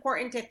always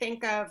important to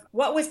think of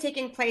what was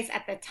taking place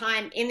at the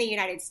time in the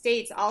United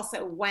States,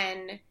 also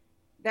when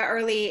the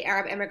early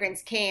Arab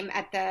immigrants came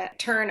at the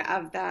turn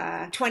of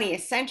the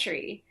 20th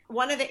century.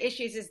 One of the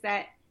issues is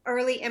that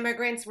early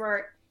immigrants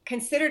were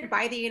considered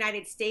by the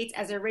United States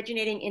as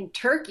originating in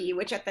Turkey,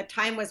 which at the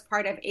time was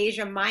part of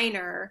Asia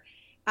Minor.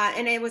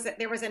 And there was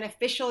an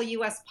official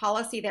U.S.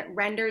 policy that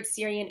rendered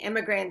Syrian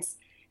immigrants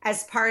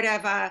as part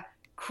of a,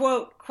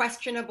 quote,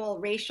 questionable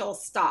racial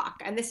stock.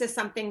 And this is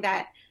something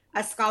that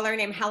a scholar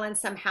named Helen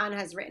Samhan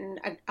has written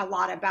a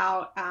lot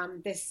about,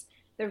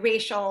 the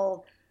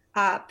racial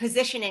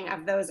positioning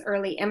of those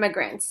early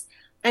immigrants.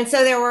 And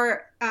so there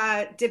were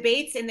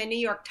debates in the New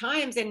York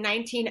Times in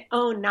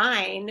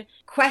 1909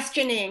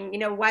 questioning,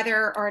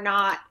 whether or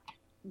not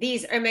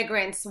these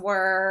immigrants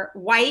were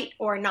white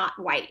or not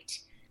white.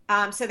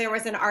 So there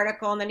was an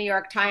article in the New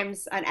York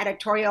Times, an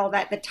editorial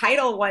that the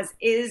title was,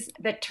 "Is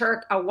the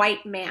Turk a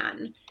White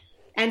Man?"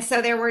 And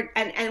so there were,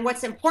 and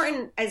what's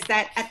important is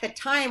that at the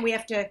time we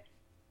have to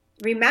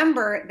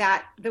remember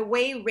that the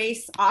way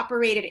race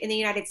operated in the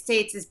United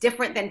States is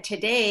different than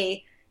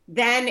today.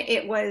 Then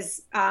it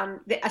was,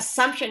 the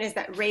assumption is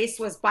that race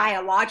was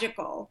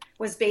biological,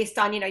 was based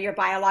on, your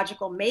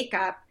biological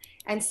makeup.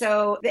 And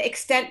so the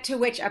extent to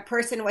which a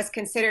person was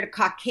considered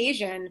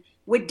Caucasian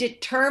would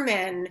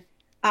determine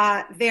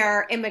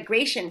their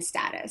immigration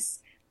status.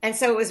 And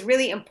so it was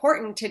really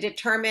important to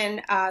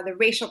determine the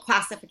racial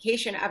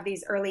classification of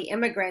these early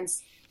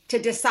immigrants to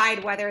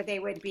decide whether they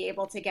would be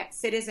able to get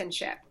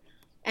citizenship.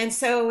 And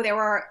so there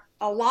were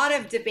a lot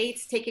of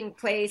debates taking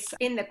place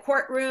in the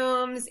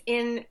courtrooms,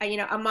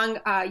 among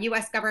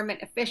U.S.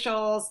 government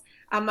officials,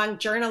 among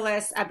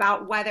journalists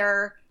about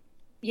whether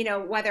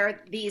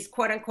these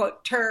quote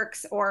unquote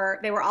Turks, or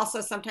they were also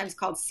sometimes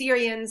called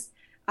Syrians,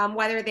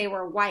 whether they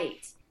were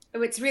white.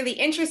 It's really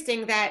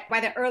interesting that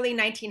by the early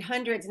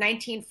 1900s,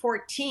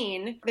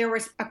 1914, there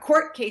was a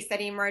court case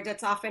that emerged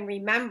that's often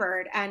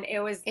remembered, and it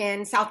was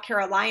in South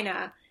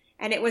Carolina.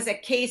 And it was a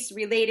case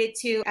related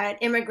to an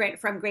immigrant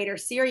from Greater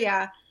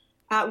Syria,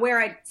 where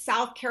a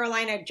South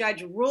Carolina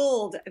judge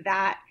ruled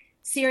that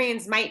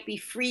Syrians might be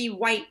free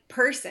white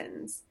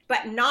persons,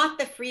 but not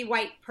the free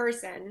white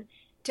person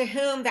to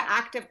whom the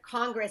act of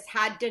Congress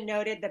had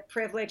denoted the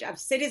privilege of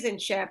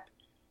citizenship.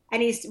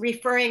 And he's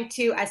referring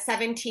to a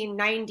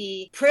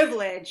 1790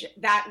 privilege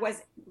that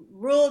was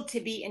ruled to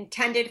be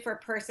intended for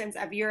persons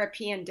of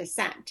European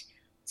descent.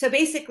 So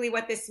basically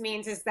what this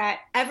means is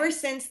that ever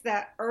since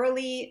the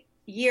early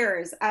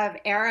years of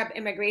Arab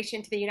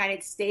immigration to the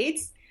United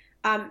States,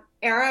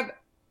 Arab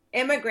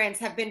immigrants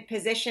have been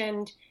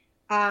positioned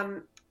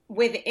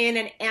within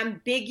an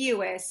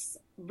ambiguous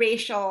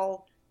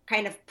racial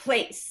kind of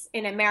place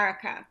in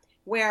America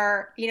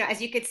where,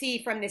 as you could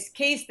see from this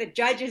case, the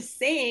judge is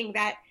saying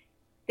that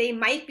they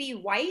might be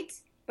white,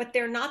 but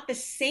they're not the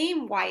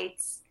same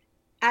whites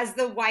as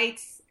the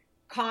whites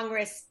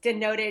Congress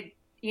denoted,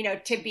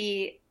 to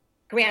be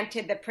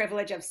granted the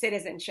privilege of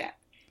citizenship.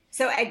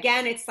 So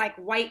again, it's like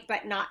white,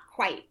 but not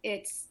quite.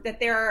 It's that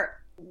there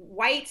are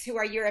whites who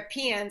are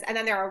Europeans, and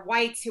then there are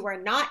whites who are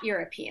not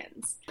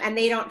Europeans, and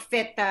they don't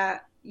fit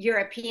the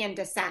European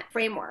descent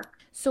framework.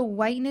 So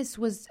whiteness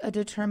was a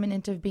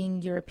determinant of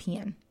being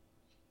European?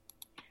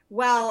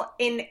 Well,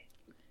 in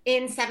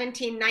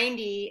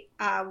 1790,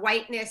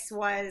 whiteness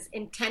was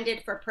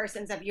intended for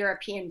persons of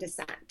European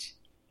descent.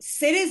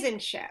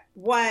 Citizenship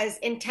was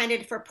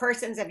intended for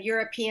persons of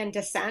European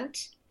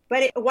descent,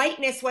 but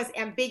whiteness was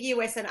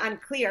ambiguous and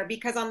unclear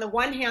because on the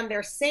one hand,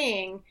 they're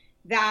saying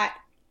that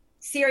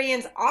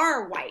Syrians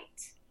are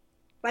white,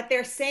 but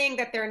they're saying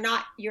that they're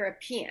not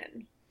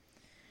European.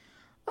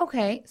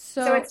 Okay,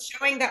 so it's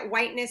showing that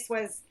whiteness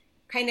was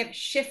kind of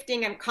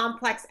shifting and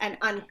complex and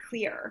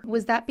unclear.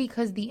 Was that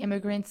because the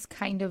immigrants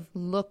kind of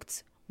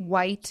looked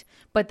white,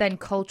 but then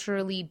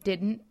culturally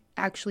didn't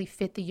actually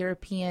fit the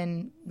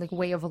European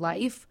way of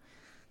life?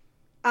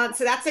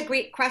 So that's a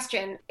great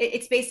question.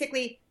 It's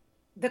basically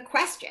the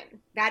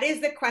question. That is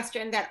the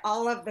question that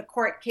all of the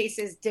court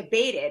cases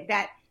debated,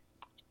 that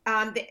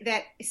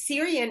that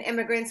Syrian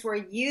immigrants were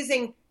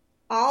using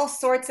all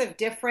sorts of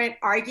different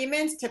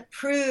arguments to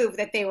prove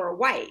that they were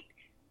white.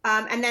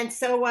 And then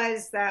so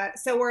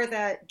were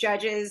the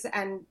judges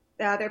and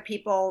the other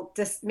people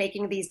just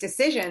making these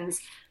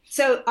decisions.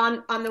 So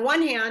on the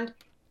one hand,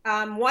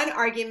 one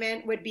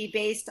argument would be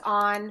based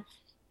on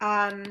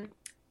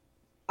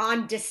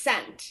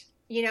descent,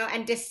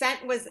 and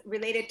descent was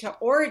related to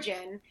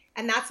origin.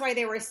 And that's why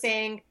they were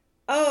saying,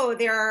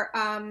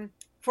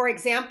 for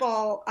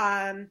example,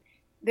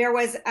 there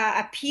was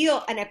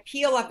an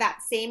appeal of that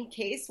same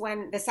case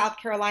when the South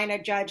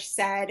Carolina judge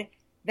said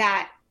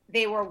that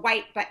they were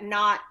white, but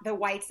not the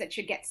whites that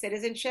should get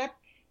citizenship.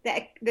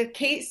 The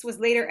case was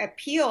later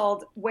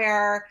appealed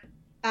where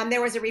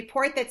there was a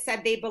report that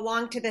said they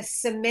belonged to the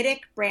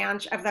Semitic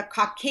branch of the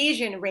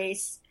Caucasian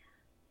race.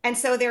 And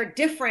so they're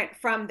different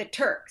from the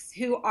Turks,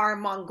 who are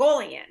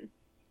Mongolian.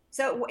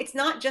 So it's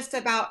not just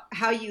about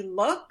how you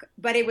look,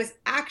 but it was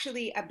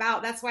actually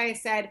about, that's why I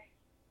said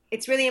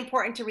it's really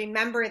important to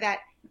remember that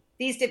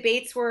these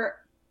debates were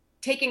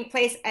taking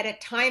place at a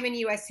time in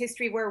U.S.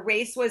 history where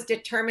race was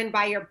determined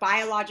by your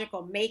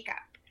biological makeup.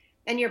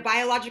 And your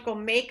biological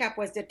makeup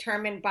was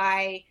determined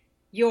by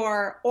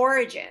your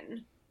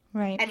origin.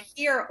 Right. And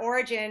here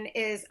origin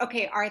is,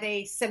 okay, are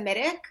they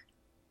Semitic?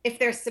 If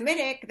they're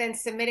Semitic, then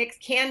Semitics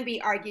can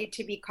be argued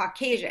to be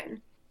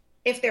Caucasian.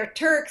 If they're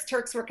Turks,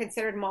 Turks were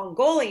considered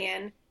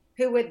Mongolian,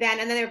 who would then,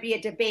 and then there'd be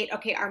a debate,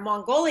 okay, are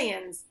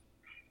Mongolians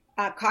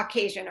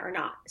Caucasian or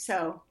not?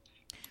 So.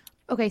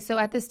 Okay, so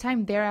at this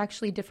time, they're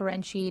actually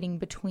differentiating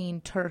between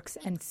Turks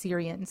and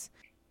Syrians.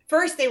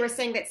 First, they were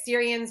saying that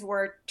Syrians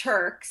were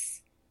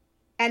Turks,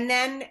 and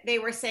then they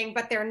were saying,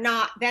 but they're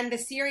not. Then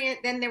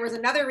there was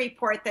another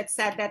report that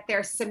said that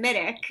they're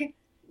Semitic.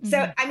 Mm-hmm.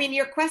 So, I mean,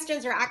 your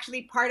questions are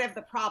actually part of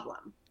the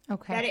problem.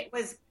 Okay. That it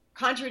was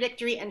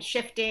contradictory and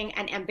shifting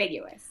and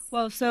ambiguous.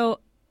 Well,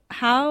 so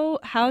how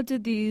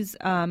did these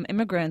early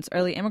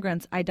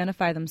immigrants,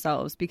 identify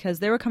themselves? Because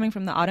they were coming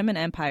from the Ottoman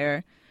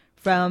Empire,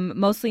 from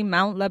mostly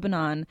Mount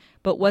Lebanon,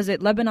 but was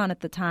it Lebanon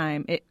at the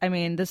time?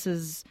 This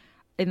is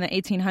in the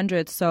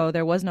 1800s, so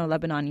there was no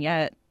Lebanon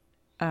yet,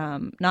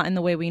 not in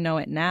the way we know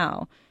it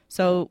now.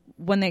 So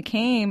when they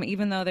came,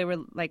 even though they were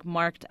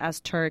marked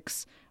as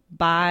Turks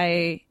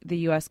by the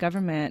U.S.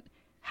 government,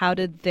 how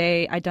did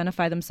they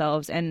identify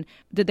themselves? And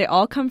did they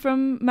all come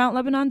from Mount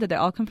Lebanon? Did they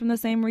all come from the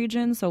same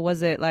region? So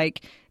was it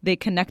they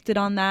connected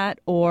on that,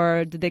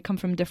 or did they come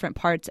from different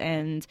parts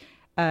and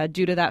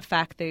due to that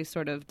fact they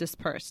sort of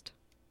dispersed?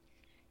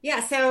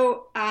 Yeah,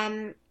 so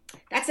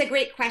that's a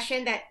great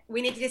question that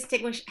we need to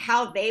distinguish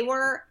how they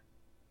were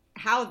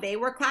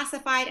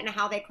classified and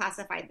how they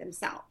classified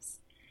themselves.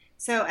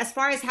 So as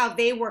far as how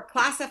they were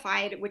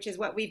classified, which is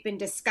what we've been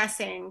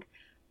discussing,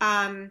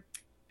 the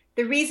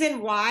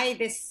reason why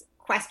this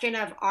question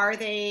of are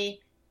they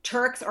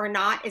Turks or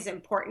not is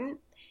important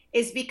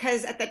is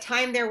because at the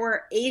time there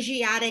were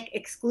Asiatic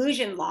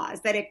exclusion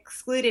laws that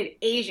excluded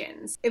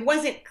Asians. It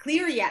wasn't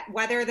clear yet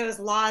whether those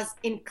laws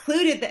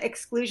included the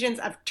exclusions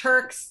of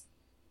Turks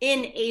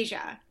in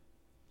Asia.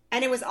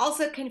 And it was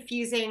also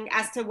confusing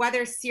as to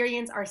whether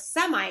Syrians are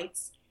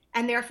Semites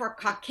and therefore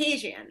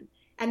Caucasian.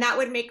 And that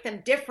would make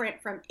them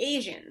different from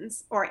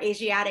Asians or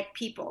Asiatic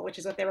people, which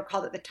is what they were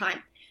called at the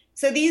time.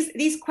 So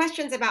these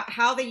questions about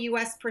how the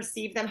U.S.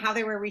 perceived them, how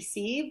they were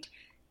received,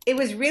 it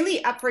was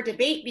really up for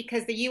debate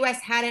because the U.S.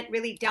 hadn't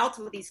really dealt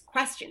with these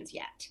questions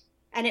yet.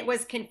 And it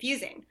was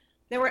confusing.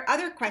 There were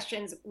other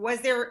questions. Was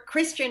there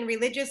Christian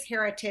religious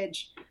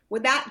heritage?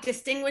 Would that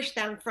distinguish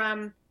them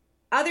from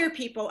other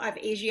people of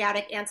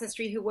Asiatic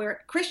ancestry who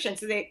were Christians?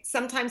 So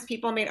sometimes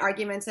people made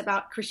arguments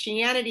about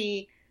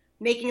Christianity,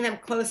 making them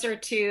closer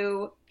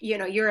to,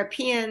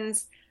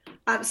 Europeans.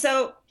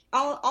 So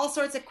all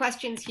sorts of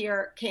questions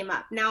here came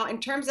up. Now, in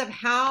terms of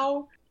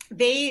how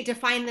they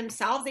define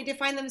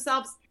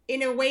themselves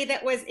in a way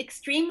that was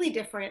extremely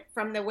different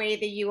from the way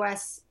the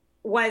U.S.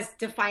 was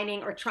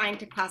defining or trying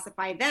to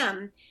classify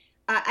them.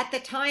 At the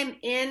time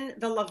in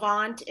the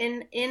Levant,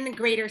 in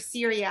Greater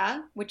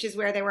Syria, which is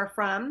where they were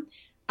from,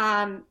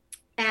 and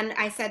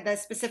I said the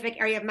specific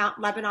area of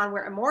Mount Lebanon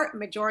where a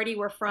majority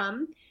were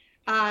from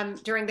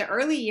during the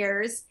early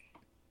years,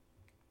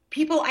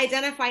 people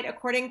identified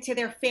according to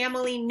their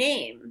family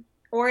name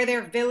or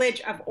their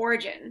village of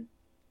origin.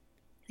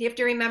 You have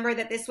to remember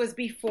that this was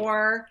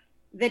before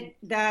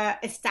the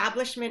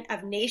establishment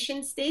of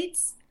nation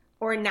states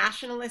or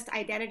nationalist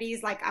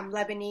identities like I'm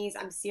Lebanese,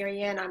 I'm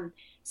Syrian.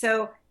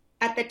 So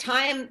at the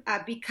time,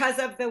 because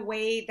of the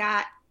way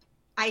that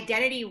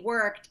identity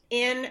worked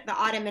in the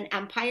Ottoman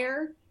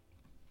Empire,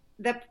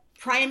 the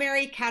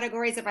primary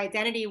categories of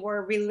identity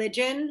were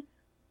religion,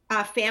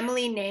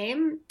 family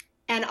name,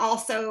 and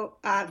also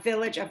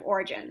village of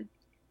origin.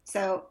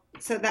 So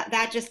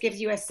that just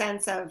gives you a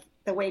sense of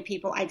the way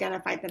people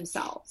identified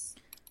themselves.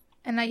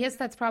 And I guess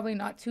that's probably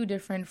not too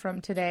different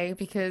from today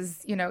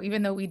because,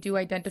 even though we do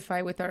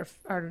identify with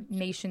our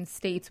nation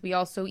states, we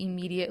also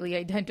immediately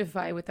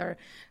identify with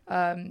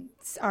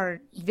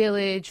our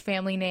village,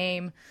 family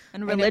name.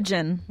 And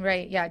religion.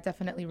 Right. Yeah,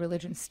 definitely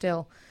religion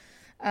still.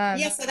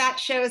 So that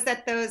shows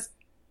that those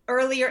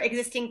earlier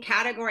existing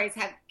categories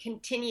have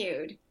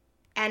continued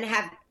and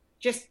have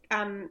just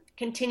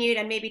continued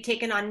and maybe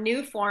taken on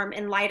new form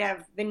in light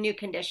of the new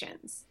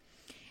conditions.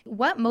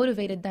 What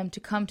motivated them to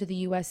come to the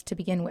U.S. to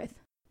begin with?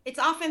 It's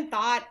often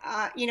thought,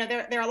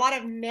 there are a lot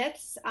of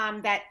myths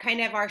that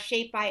kind of are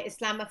shaped by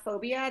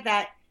Islamophobia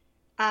that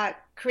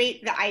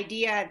create the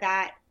idea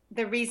that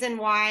the reason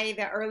why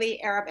the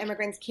early Arab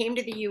immigrants came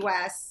to the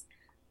U.S.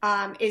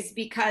 Is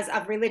because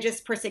of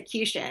religious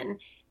persecution.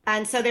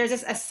 And so there's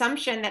this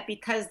assumption that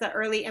because the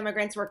early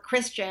immigrants were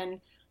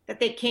Christian, that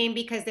they came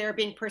because they were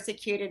being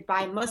persecuted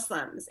by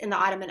Muslims in the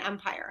Ottoman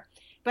Empire.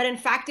 But in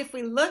fact, if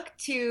we look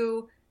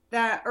to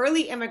the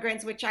early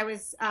immigrants, which I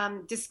was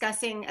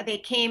discussing, they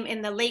came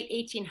in the late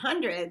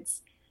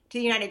 1800s to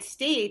the United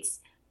States,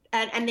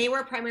 and they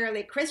were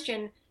primarily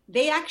Christian.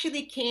 They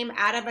actually came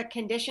out of a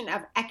condition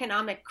of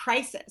economic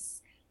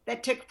crisis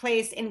that took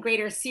place in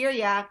Greater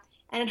Syria,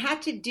 and it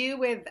had to do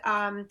with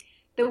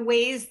the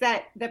ways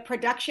that the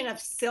production of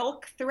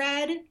silk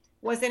thread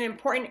was an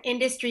important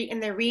industry in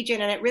the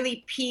region, and it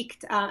really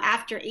peaked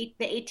after the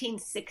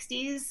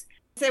 1860s.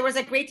 So there was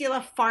a great deal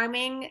of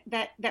farming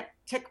that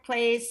took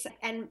place,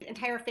 and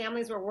entire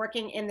families were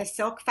working in the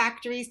silk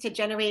factories to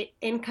generate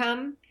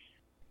income.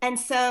 And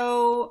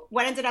so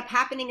what ended up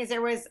happening is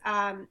there was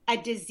a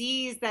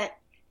disease that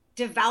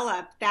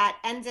developed that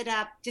ended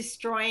up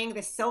destroying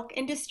the silk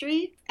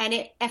industry, and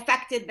it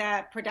affected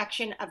the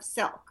production of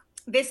silk.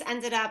 This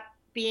ended up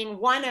being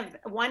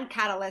one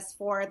catalyst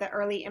for the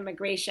early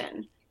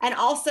immigration. And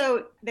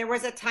also there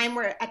was a time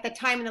where at the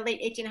time in the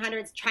late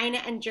 1800s, China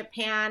and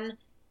Japan,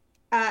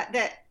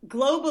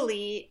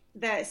 globally,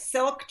 the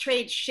silk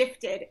trade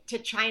shifted to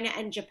China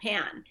and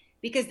Japan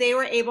because they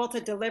were able to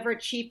deliver a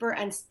cheaper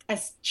and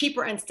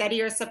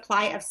steadier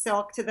supply of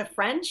silk to the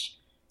French.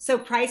 So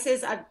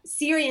prices of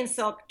Syrian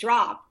silk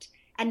dropped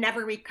and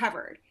never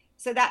recovered.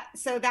 So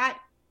that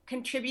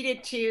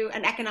contributed to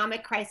an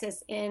economic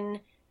crisis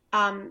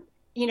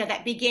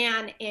that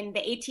began in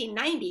the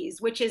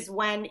 1890s, which is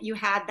when you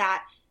had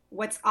that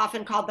what's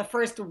often called the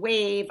first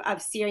wave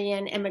of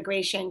Syrian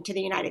immigration to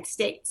the United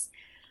States.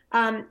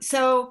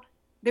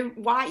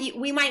 Why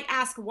we might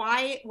ask,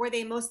 why were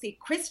they mostly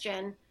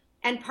Christian?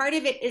 And part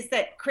of it is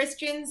that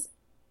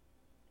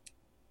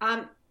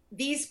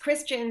these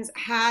Christians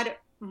had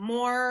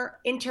more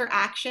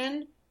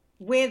interaction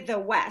with the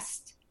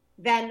West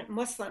than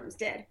Muslims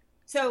did.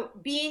 So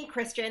being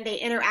Christian, they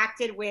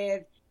interacted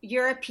with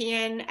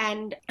European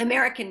and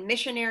American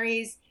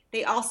missionaries.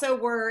 They also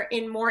were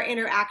in more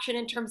interaction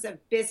in terms of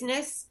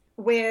business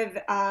with,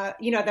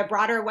 the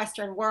broader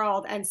Western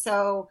world. And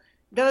so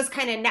those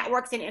kind of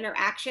networks and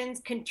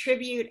interactions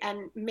contribute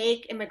and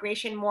make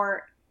immigration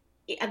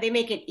they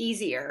make it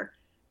easier,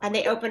 and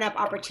they open up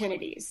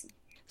opportunities.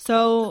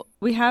 So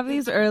we have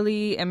these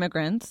early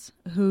immigrants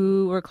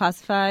who were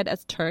classified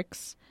as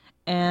Turks,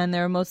 and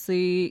they're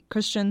mostly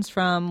Christians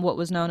from what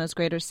was known as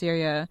Greater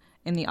Syria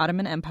in the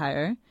Ottoman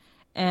Empire.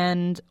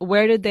 And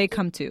where did they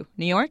come to?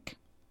 New York?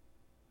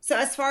 So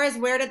as far as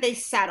where did they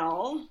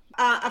settle,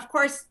 of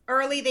course,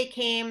 early they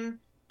came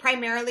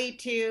primarily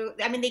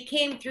they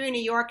came through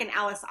New York and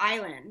Ellis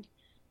Island.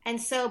 And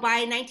so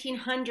by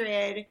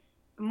 1900,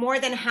 more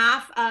than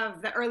half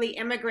of the early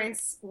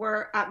immigrants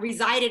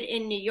resided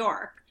in New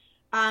York.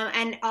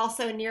 And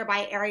also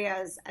nearby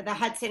areas, the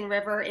Hudson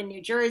River in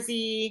New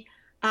Jersey.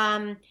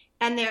 By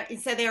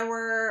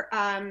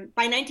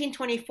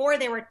 1924,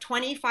 there were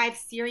 25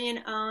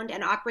 Syrian-owned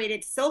and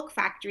operated silk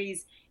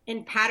factories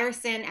in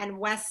Paterson and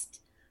West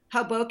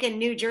Hoboken,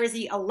 New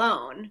Jersey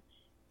alone.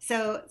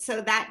 So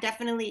that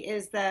definitely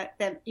is the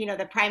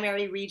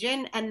primary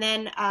region. And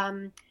then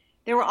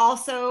there were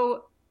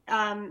also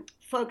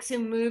folks who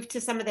moved to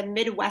some of the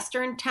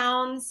Midwestern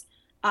towns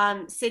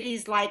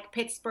cities like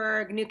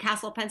Pittsburgh,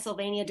 Newcastle,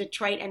 Pennsylvania,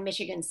 Detroit, and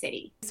Michigan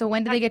City. So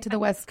when did they get to the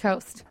West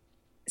Coast?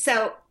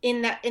 So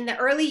in the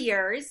early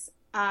years,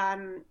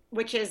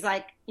 which is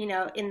like,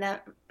 in the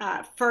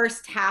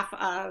first half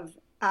of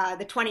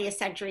the 20th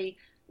century,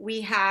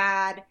 we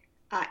had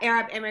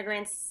Arab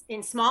immigrants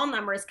in small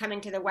numbers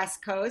coming to the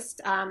West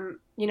Coast. I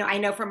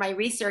know from my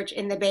research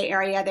in the Bay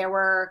Area, there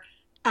were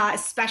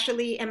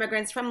especially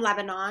immigrants from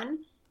Lebanon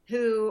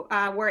who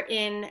were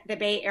in the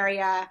Bay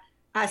Area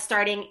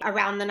starting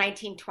around the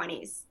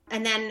 1920s.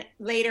 And then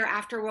later,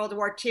 after World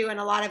War II and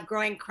a lot of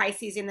growing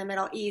crises in the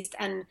Middle East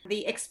and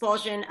the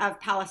expulsion of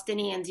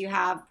Palestinians, you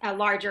have a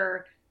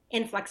larger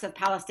influx of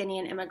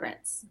Palestinian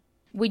immigrants.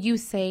 Would you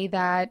say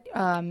that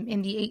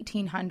in the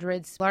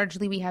 1800s,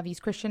 largely we have these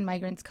Christian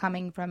migrants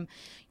coming from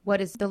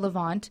what is the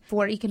Levant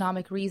for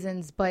economic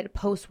reasons, but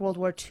post-World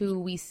War II,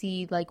 we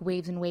see like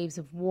waves and waves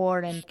of war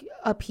and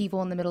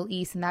upheaval in the Middle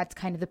East, and that's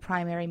kind of the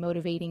primary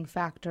motivating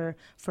factor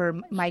for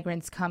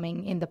migrants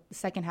coming in the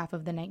second half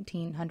of the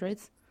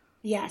 1900s?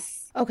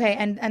 Yes. Okay,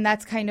 and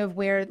that's kind of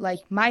where like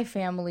my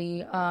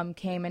family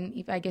came,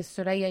 and I guess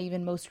Soraya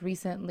even most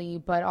recently,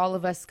 but all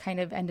of us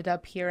kind of ended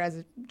up here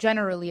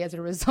generally as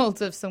a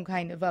result of some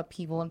kind of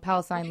upheaval in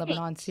Palestine,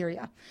 Lebanon,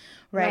 Syria,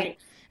 right?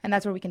 And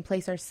that's where we can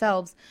place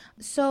ourselves.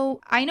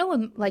 So I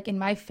know like in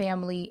my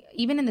family,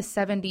 even in the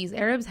 70s,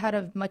 Arabs had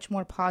a much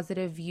more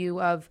positive view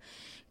of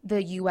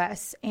the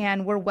U.S.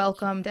 and were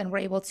welcomed and were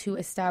able to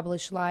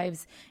establish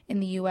lives in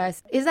the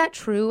U.S. Is that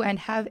true? And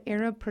have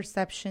Arab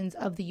perceptions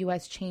of the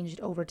U.S. changed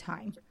over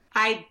time?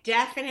 I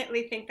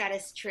definitely think that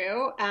is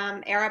true.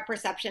 Arab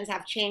perceptions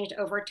have changed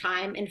over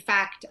time. In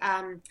fact,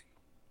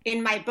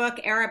 in my book,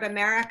 Arab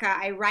America,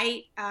 I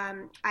write,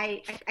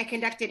 I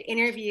conducted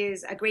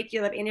interviews, a great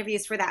deal of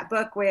interviews for that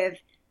book with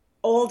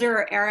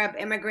older Arab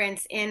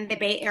immigrants in the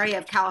Bay Area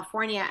of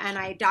California. And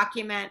I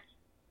document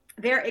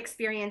their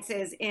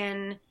experiences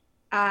in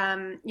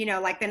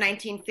like the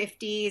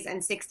 1950s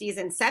and 60s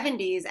and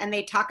 70s, and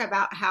they talk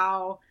about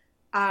how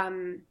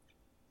the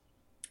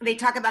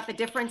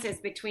differences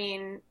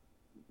between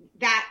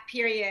that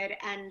period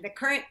and the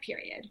current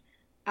period,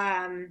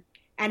 and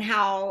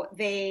how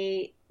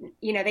they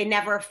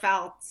never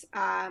felt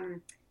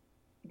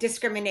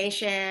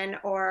discrimination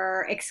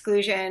or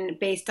exclusion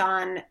based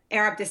on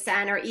Arab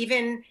descent, or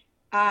even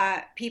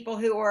people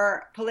who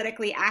were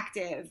politically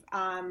active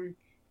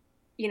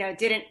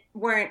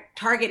weren't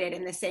targeted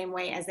in the same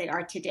way as they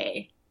are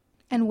today.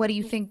 And what do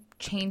you think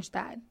changed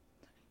that?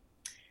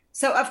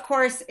 So, of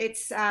course,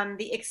 it's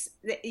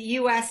the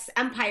U.S.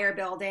 empire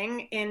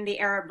building in the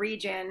Arab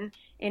region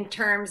in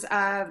terms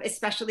of,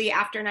 especially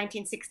after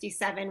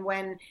 1967,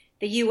 when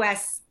the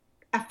U.S.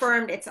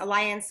 affirmed its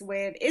alliance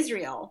with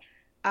Israel.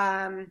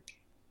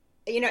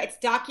 It's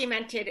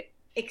documented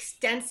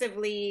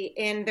extensively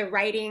in the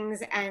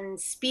writings and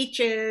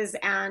speeches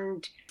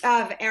and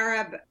of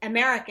Arab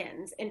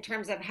Americans in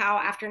terms of how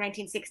after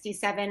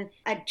 1967,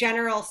 a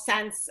general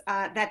sense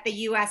that the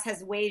U.S.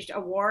 has waged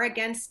a war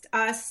against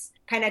us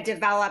kind of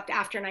developed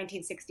after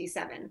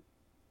 1967.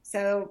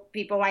 So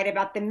people write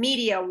about the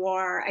media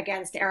war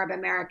against Arab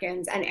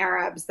Americans and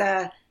Arabs,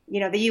 the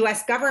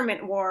U.S.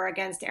 government war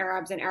against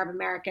Arabs and Arab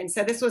Americans.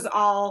 So this was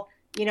all,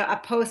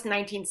 a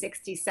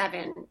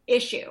post-1967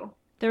 issue.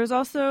 There was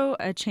also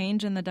a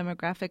change in the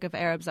demographic of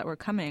Arabs that were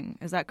coming.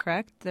 Is that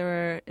correct?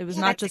 It was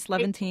not just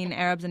Levantine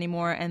Arabs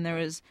anymore, and there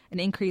was an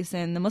increase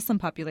in the Muslim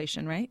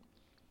population, right?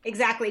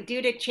 Exactly.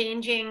 Due to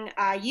changing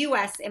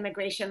U.S.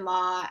 immigration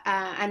law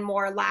and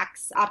more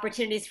lax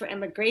opportunities for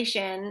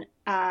immigration,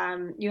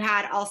 you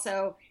had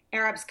also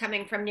Arabs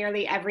coming from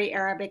nearly every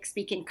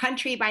Arabic-speaking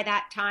country by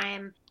that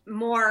time,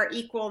 more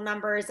equal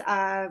numbers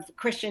of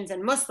Christians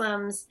and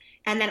Muslims,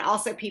 and then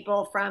also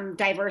people from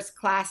diverse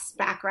class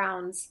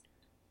backgrounds.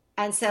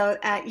 And so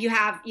you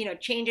have,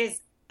 changes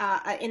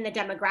in the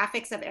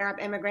demographics of Arab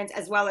immigrants,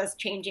 as well as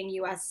changing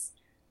U.S.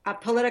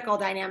 Political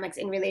dynamics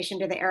in relation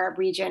to the Arab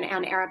region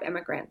and Arab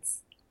immigrants.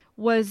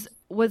 Was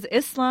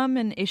Islam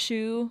an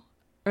issue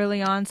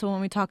early on? So when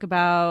we talk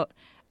about,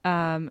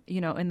 in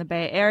the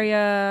Bay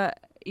Area,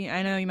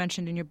 I know you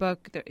mentioned in your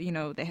book that,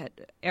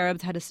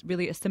 Arabs had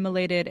really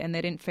assimilated and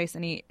they didn't face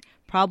any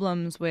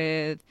problems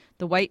with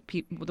the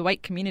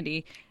white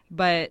community,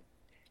 but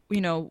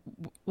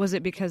was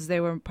it because they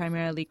were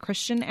primarily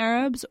Christian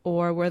Arabs,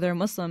 or were there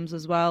Muslims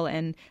as well?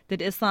 And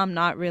did Islam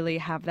not really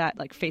have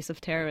that face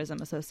of terrorism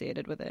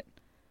associated with it?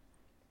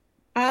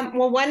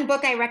 Well, one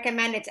book I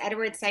recommend, it's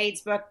Edward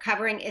Said's book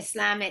covering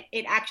Islam.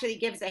 It actually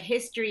gives a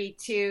history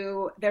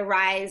to the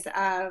rise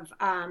of,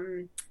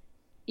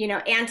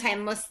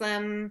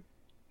 anti-Muslim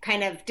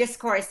kind of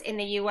discourse in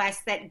the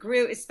U.S. that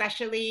grew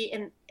especially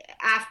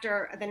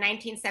after the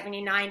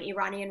 1979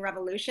 Iranian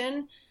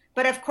Revolution.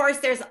 But of course,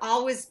 there's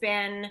always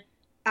been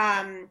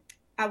a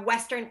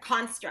Western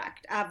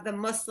construct of the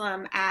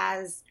Muslim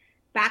as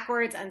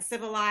backwards,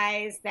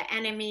 uncivilized, the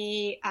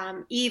enemy,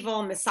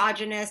 evil,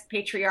 misogynist,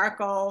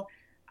 patriarchal,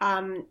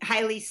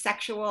 highly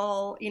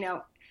sexual,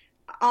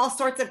 all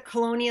sorts of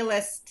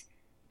colonialist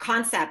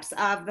concepts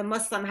of the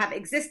Muslim have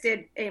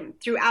existed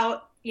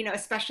throughout,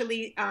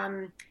 especially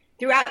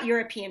throughout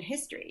European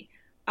history.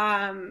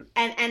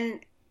 And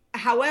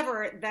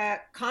however, the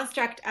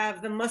construct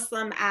of the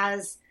Muslim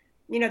as,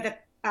 the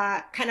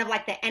kind of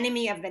like the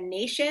enemy of the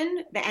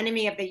nation, the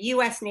enemy of the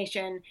U.S.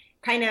 nation,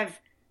 kind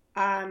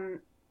of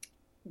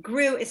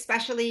grew,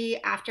 especially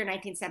after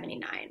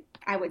 1979,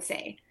 I would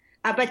say,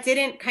 but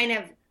didn't kind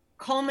of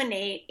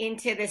culminate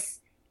into this,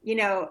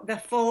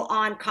 the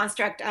full-on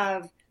construct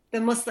of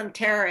the Muslim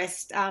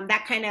terrorist.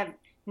 That kind of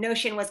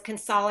notion was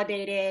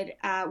consolidated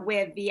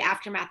with the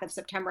aftermath of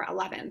September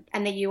 11th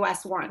and the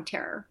U.S. war on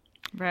terror.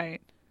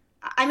 Right.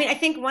 I mean, I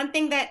think one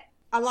thing that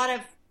a lot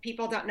of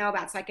people don't know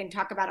about, so I can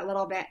talk about it a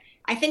little bit.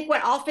 I think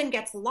what often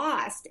gets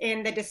lost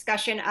in the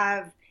discussion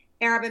of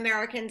Arab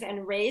Americans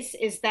and race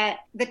is that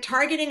the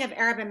targeting of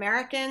Arab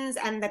Americans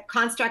and the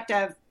construct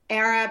of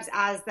Arabs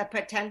as the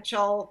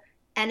potential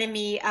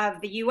enemy of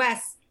the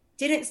U.S.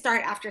 didn't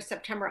start after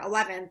September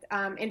 11th.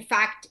 In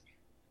fact,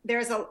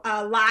 there's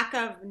a lack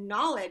of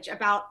knowledge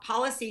about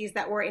policies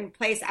that were in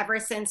place ever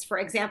since, for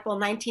example,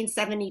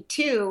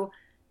 1972,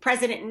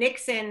 President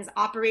Nixon's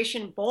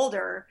Operation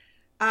Boulder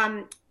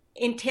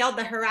entailed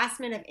the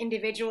harassment of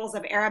individuals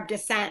of Arab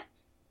descent,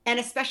 and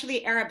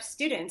especially Arab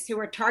students who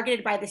were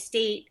targeted by the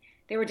state.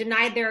 They were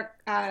denied their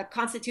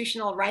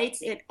constitutional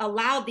rights. It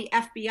allowed the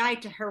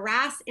FBI to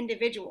harass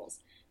individuals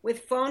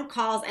with phone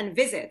calls and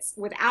visits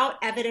without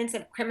evidence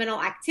of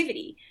criminal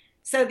activity.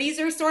 So these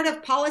are sort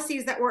of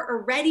policies that were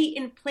already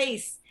in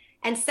place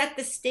and set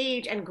the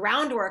stage and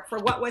groundwork for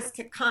what was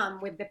to come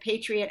with the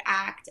Patriot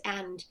Act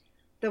and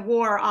the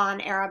war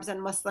on Arabs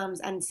and Muslims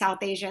and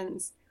South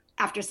Asians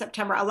after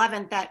September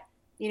 11th that,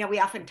 we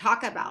often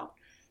talk about.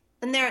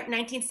 And there,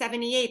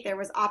 1978, there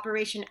was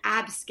Operation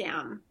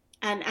Abscam.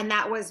 And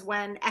that was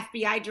when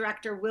FBI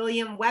Director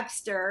William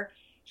Webster,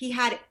 he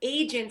had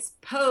agents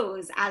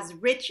pose as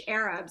rich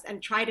Arabs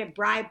and try to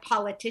bribe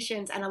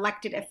politicians and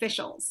elected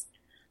officials.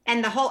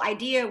 And the whole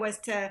idea was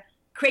to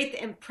create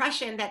the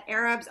impression that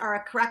Arabs are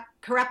a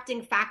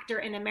corrupting factor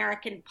in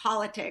American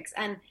politics.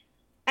 And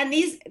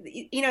these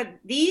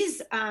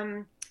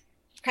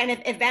kind of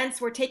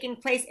events were taking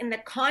place in the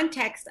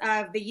context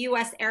of the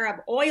U.S.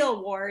 Arab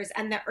oil wars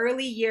and the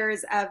early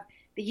years of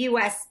the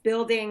U.S.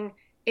 building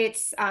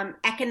its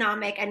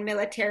economic and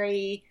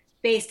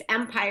military-based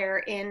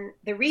empire in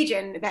the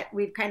region that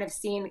we've kind of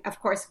seen, of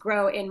course,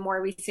 grow in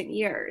more recent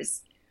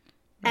years.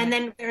 Right. And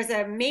then there's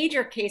a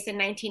major case in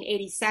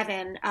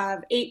 1987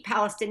 of 8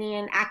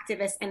 Palestinian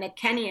activists and a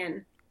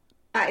Kenyan.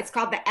 It's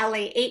called the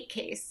LA8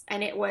 case,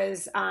 and it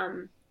was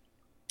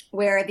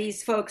where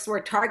these folks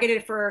were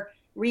targeted for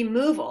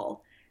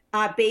removal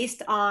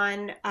based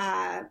on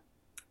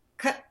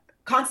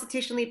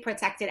constitutionally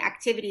protected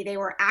activity. They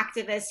were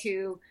activists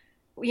who,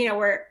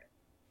 were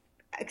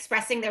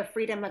expressing their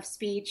freedom of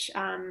speech,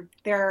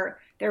 their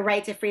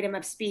right to freedom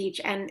of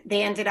speech, and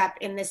they ended up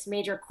in this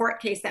major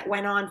court case that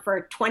went on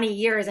for 20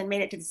 years and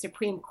made it to the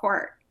Supreme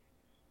Court.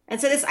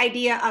 And so this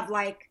idea of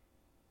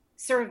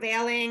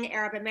surveilling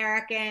Arab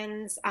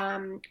Americans,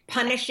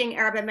 punishing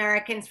Arab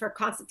Americans for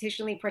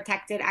constitutionally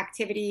protected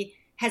activity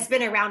has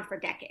been around for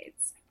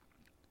decades.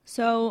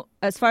 So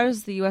as far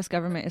as the U.S.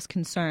 government is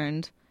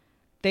concerned,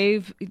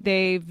 they've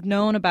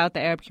known about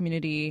the Arab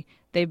community.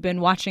 They've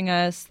been watching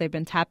us. They've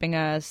been tapping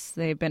us.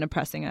 They've been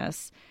oppressing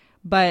us.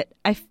 But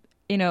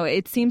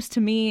it seems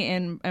to me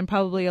and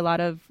probably a lot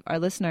of our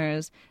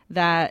listeners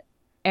that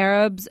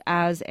Arabs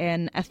as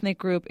an ethnic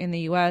group in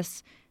the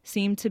U.S.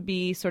 seem to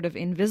be sort of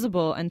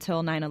invisible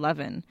until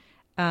 9/11.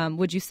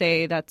 Would you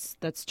say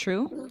that's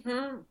true?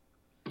 Mm-hmm.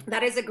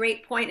 That is a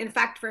great point. In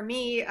fact, for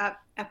me, a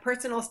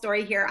personal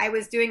story here, I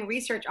was doing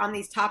research on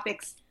these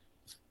topics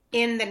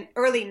in the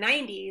early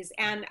 90s,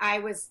 and I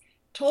was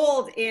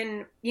told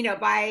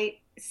by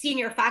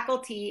senior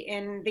faculty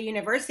in the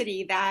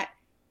university that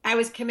I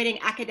was committing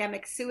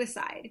academic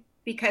suicide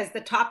because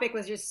the topic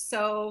was just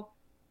so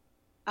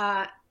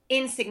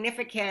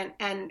insignificant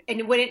and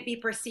wouldn't be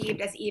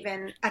perceived as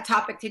even a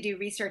topic to do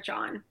research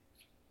on.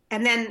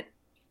 And then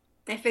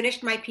I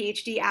finished my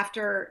PhD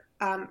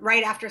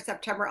right after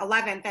September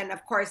 11th, and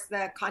of course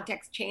the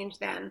context changed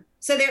then.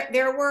 So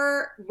there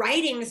were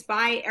writings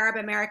by Arab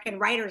American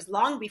writers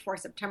long before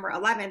September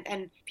 11th,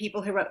 and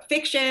people who wrote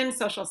fiction,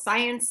 social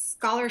science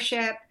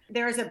scholarship.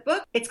 There's a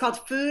book, it's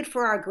called Food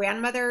for Our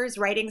Grandmothers,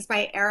 Writings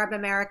by Arab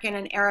American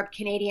and Arab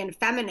Canadian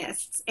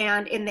Feminists.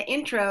 And in the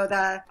intro,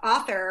 the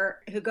author,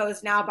 who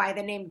goes now by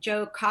the name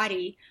Jo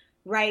Cottee,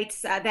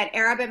 writes that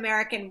Arab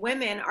American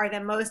women are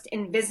the most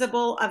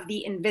invisible of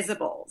the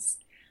invisibles.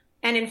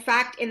 And in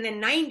fact, in the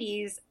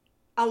 90s,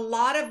 a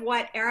lot of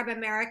what Arab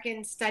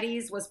American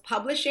Studies was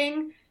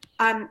publishing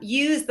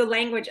used the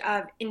language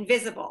of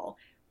invisible,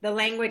 the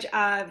language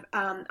of,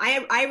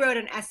 I wrote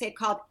an essay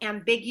called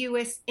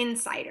Ambiguous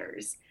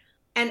Insiders.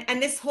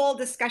 And this whole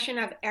discussion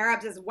of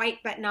Arabs as white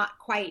but not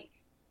quite,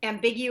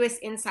 ambiguous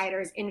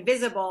insiders,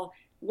 invisible,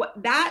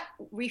 that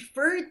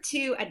referred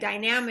to a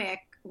dynamic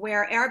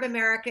where Arab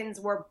Americans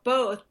were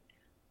both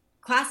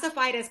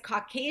classified as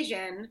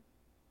Caucasian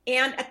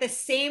and at the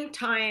same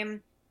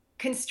time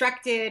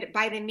constructed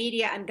by the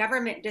media and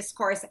government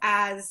discourse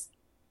as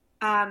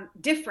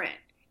different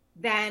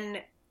than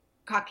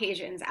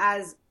Caucasians,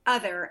 as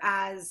other,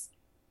 as,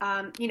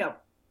 and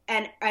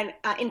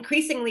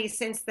increasingly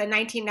since the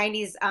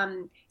 1990s,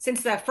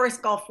 since the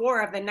first Gulf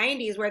War of the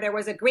 90s, where there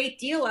was a great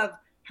deal of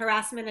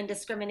harassment and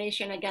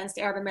discrimination against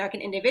Arab American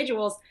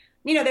individuals,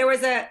 there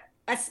was a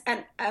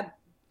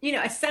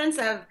sense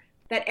of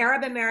that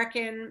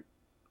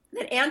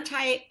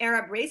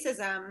anti-Arab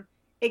racism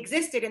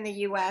existed in the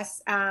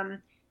U.S.,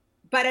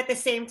 but at the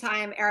same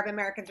time, Arab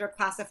Americans were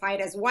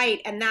classified as white,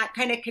 and that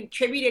kind of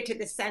contributed to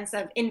the sense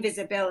of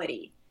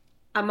invisibility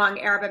among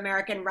Arab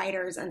American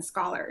writers and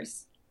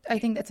scholars. I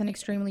think that's an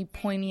extremely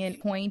poignant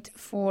point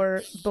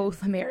for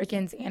both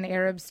Americans and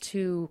Arabs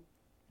to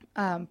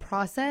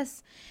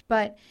process.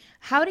 But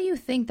how do you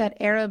think that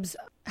Arabs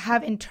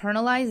have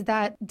internalized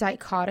that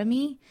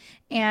dichotomy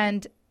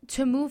and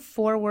to move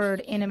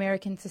forward in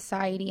American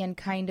society and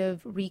kind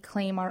of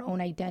reclaim our own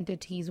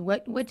identities?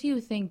 What do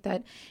you think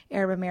that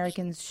Arab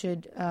Americans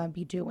should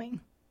be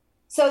doing?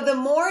 So the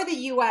more the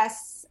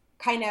U.S.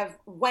 kind of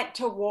went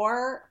to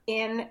war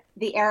in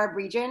the Arab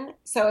region,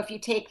 so if you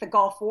take the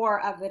Gulf War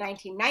of the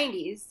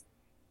 1990s,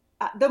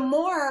 the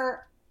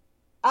more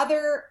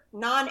other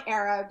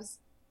non-Arabs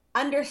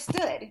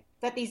understood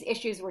that these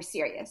issues were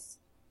serious.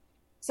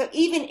 So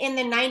even in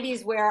the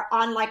 90s, where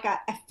on like an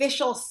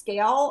official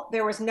scale,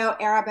 there was no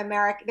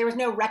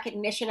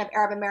recognition of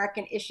Arab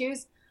American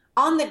issues,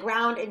 on the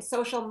ground in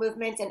social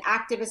movements and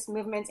activist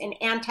movements and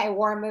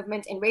anti-war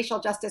movements and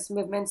racial justice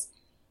movements,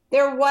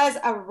 there was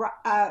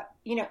a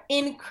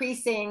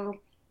increasing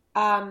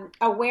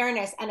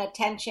awareness and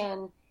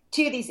attention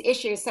to these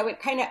issues. So it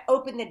kind of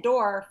opened the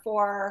door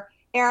for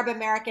Arab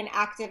American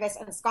activists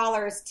and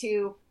scholars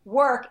to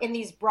work in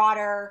these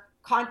broader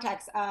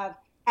contexts of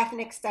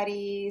ethnic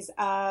studies,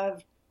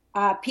 of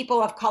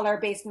people of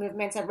color-based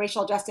movements, of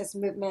racial justice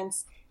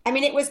movements. I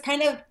mean, it was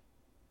kind of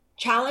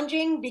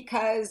challenging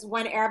because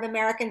when Arab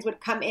Americans would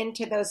come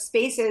into those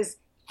spaces,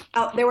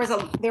 there was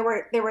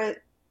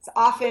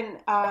often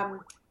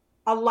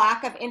a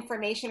lack of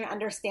information and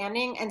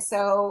understanding, and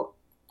so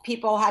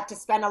people had to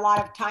spend a lot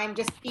of time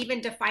just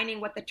even defining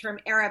what the term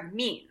Arab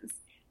means,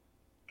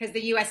 because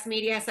the U.S.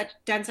 media has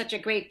done such a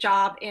great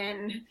job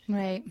in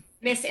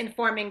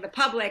misinforming the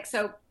public.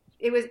 So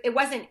it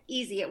wasn't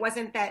easy. It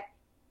wasn't that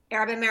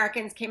Arab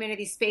Americans came into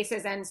these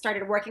spaces and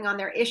started working on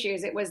their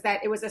issues. It was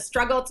that it was a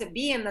struggle to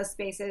be in those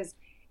spaces.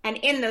 And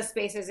in those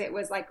spaces, it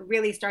was like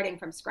really starting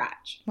from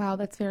scratch. Wow,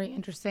 that's very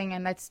interesting.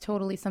 And that's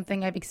totally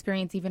something I've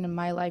experienced even in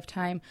my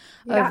lifetime.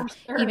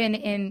 Even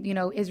in,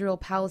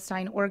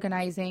 Israel-Palestine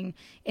organizing,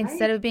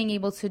 instead of being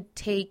able to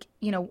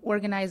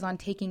organize on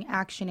taking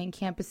action in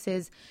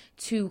campuses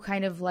to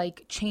kind of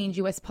like change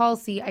U.S.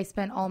 policy, I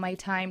spent all my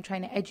time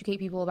trying to educate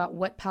people about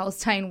what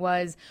Palestine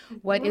was,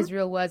 what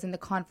Israel was, and the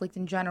conflict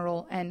in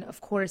general. And of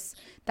course,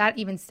 that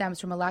even stems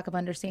from a lack of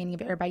understanding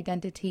of Arab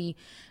identity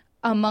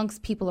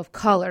amongst people of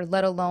color,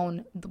 let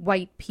alone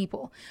white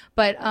people.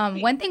 But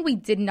one thing we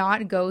did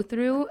not go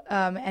through,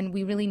 and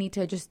we really need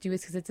to just do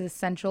this because it's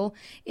essential,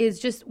 is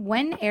just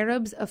when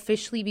Arabs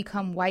officially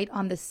become white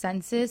on the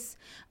census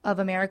of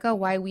America,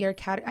 why we are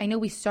I know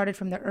we started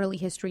from the early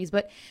histories,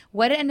 but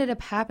what ended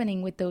up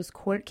happening with those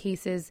court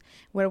cases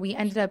where we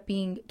ended up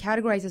being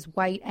categorized as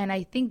white, and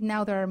I think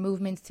now there are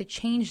movements to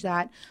change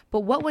that, but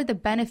what were the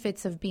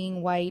benefits of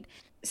being white?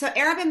 So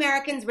Arab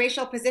Americans'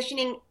 racial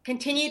positioning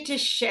continued to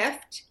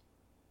shift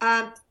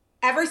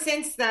ever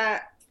since the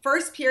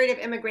first period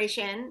of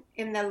immigration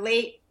in the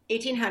late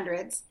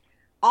 1800s,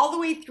 all the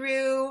way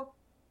through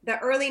the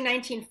early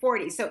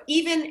 1940s. So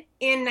even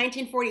in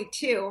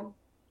 1942,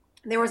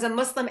 there was a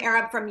Muslim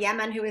Arab from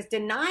Yemen who was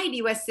denied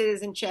U.S.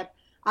 citizenship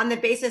on the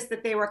basis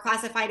that they were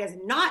classified as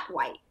not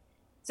white.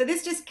 So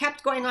this just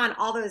kept going on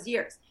all those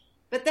years.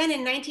 But then in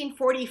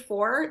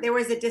 1944, there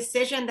was a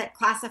decision that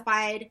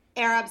classified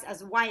Arabs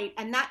as white,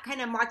 and that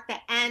kind of marked the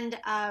end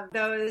of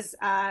those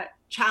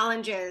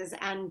challenges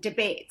and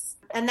debates.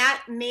 And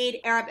that made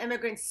Arab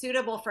immigrants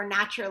suitable for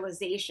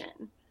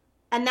naturalization.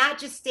 And that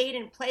just stayed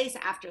in place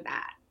after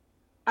that.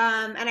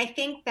 And I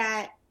think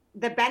that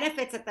the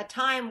benefits at the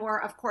time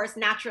were, of course,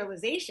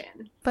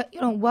 naturalization. But,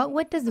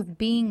 what does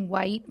being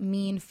white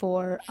mean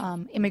for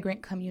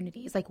immigrant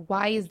communities? Like,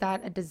 why is that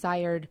a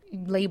desired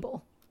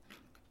label?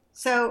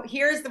 So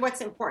here's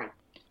what's important.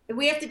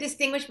 We have to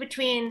distinguish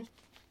between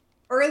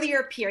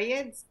earlier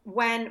periods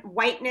when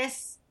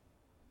whiteness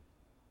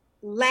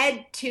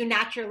led to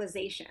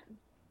naturalization.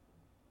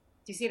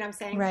 Do you see what I'm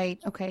saying? Right.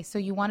 Okay. So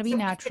you want to be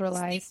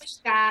naturalized.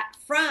 Distinguish that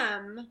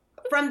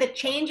from the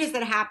changes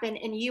that happen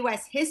in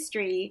U.S.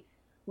 history,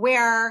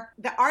 where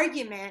the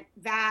argument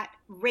that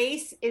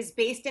race is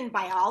based in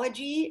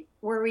biology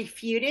were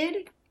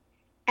refuted.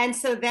 And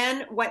so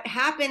then what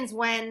happens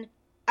when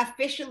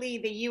officially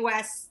the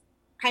U.S.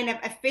 kind of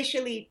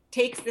officially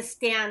takes the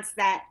stance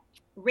that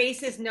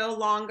race is no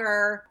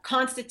longer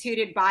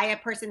constituted by a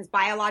person's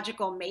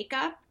biological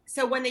makeup.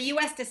 So when the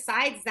U.S.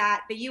 decides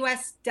that, the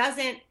U.S.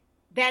 doesn't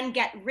then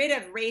get rid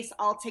of race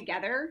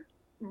altogether.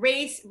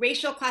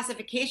 Racial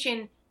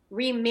classification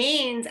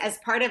remains as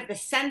part of the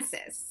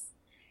census,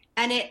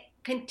 and it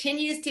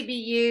continues to be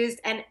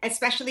used, and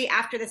especially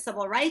after the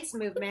Civil Rights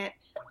Movement,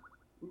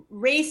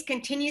 race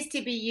continues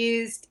to be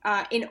used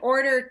in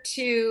order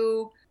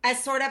to,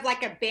 as sort of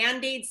like a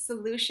Band-Aid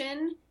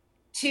solution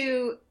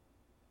to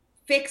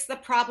fix the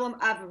problem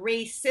of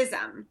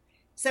racism.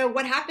 So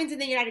what happens in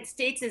the United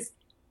States is,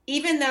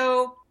 even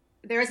though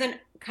there's an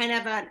kind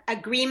of an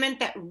agreement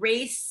that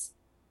race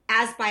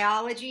as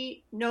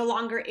biology no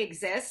longer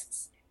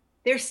exists,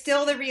 there's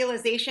still the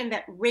realization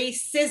that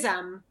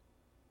racism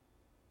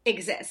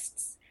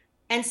exists.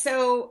 And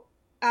so,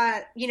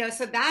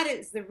 so that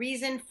is the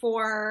reason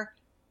for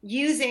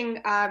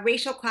using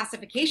racial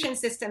classification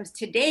systems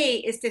today,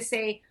 is to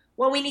say,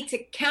 well, we need to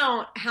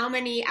count how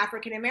many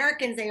African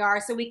Americans they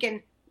are so we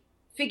can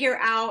figure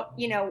out,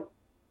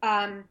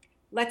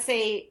 let's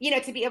say,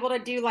 to be able to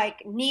do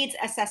like needs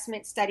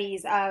assessment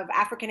studies of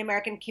African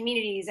American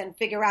communities and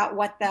figure out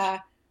what the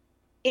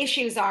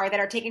issues are that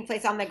are taking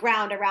place on the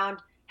ground around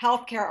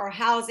healthcare or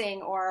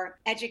housing or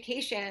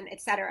education,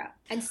 et cetera.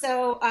 And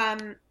so,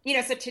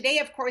 so today,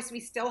 of course, we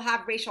still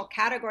have racial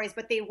categories,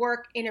 but they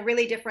work in a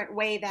really different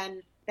way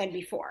than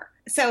before.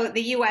 So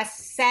the U.S.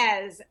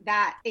 says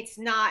that it's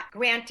not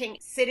granting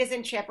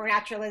citizenship or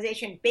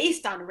naturalization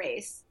based on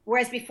race,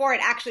 whereas before it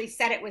actually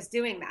said it was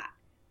doing that.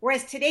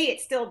 Whereas today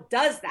it still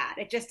does that.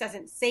 It just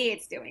doesn't say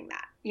it's doing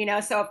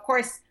that. So of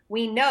course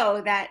we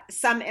know that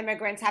some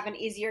immigrants have an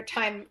easier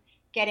time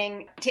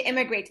getting to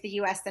immigrate to the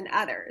U.S. than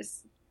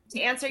others. To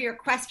answer your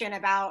question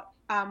about,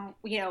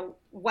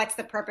 what's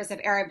the purpose of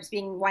Arabs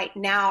being white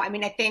now? I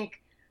mean, I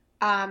think,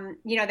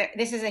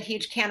 this is a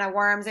huge can of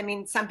worms. I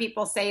mean, some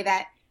people say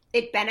that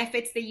it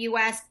benefits the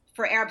U.S.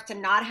 for Arabs to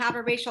not have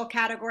a racial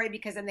category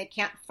because then they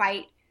can't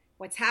fight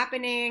what's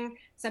happening.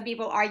 Some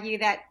people argue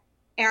that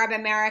Arab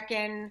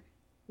American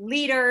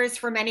leaders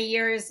for many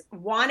years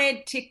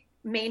wanted to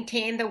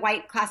maintain the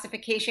white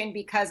classification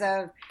because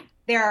of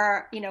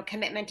their,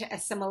 commitment to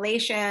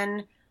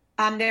assimilation.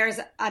 There's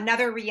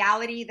another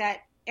reality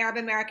that Arab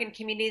American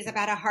communities have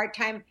had a hard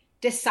time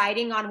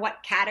deciding on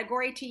what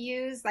category to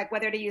use, like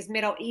whether to use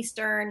Middle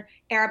Eastern,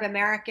 Arab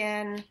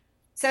American.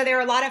 So there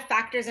are a lot of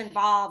factors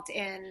involved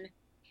in,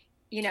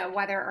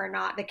 whether or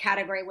not the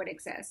category would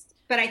exist.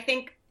 But I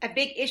think a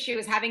big issue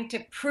is having to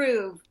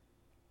prove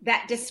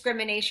that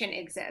discrimination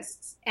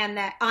exists, and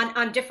that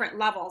on different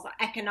levels,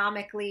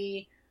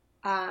 economically,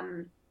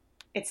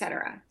 et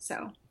cetera.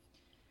 So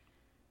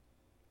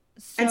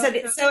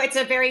it's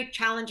a very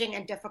challenging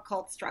and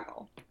difficult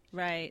struggle.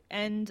 Right.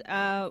 And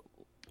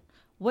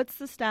what's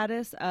the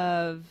status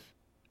of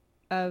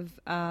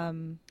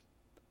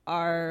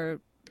our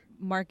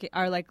market,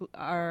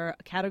 our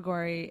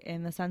category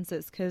in the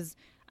census? Because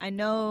I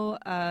know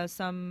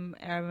some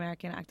Arab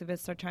American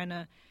activists are trying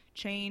to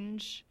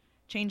change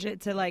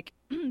it to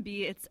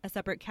be it's a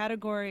separate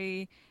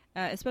category,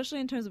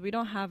 especially in terms of we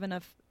don't have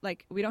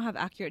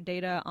accurate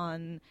data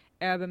on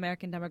Arab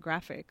American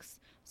demographics.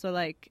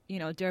 So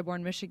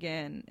Dearborn,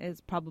 Michigan is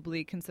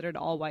probably considered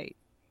all white.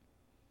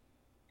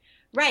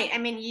 Right. I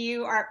mean,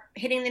 you are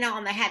hitting the nail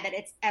on the head that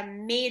it's a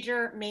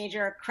major,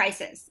 major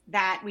crisis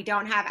that we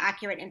don't have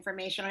accurate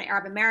information on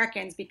Arab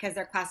Americans because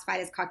they're classified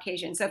as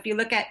Caucasian. So if you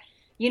look at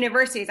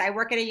universities, I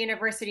work at a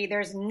university,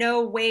 there's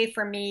no way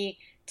for me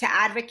to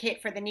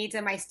advocate for the needs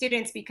of my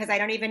students because I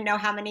don't even know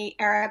how many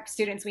Arab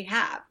students we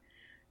have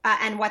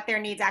and what their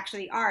needs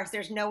actually are. So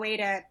there's no way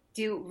to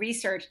do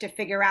research to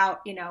figure out,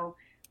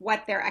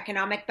 what their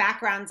economic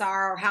backgrounds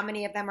are, or how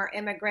many of them are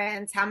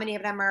immigrants, how many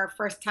of them are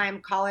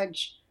first-time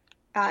college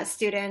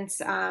students.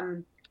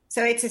 So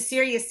it's a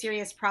serious,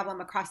 serious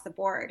problem across the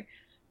board.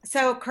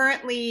 So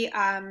currently,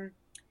 the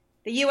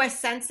U.S.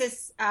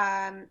 Census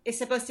is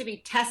supposed to be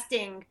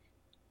testing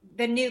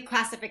the new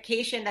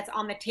classification that's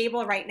on the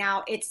table right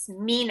now. It's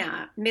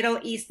MENA, Middle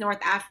East,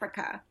 North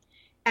Africa.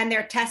 And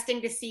they're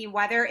testing to see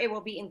whether it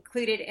will be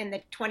included in the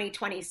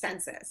 2020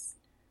 census.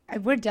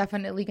 We're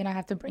definitely going to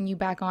have to bring you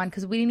back on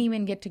because we didn't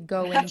even get to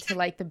go into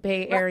the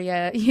Bay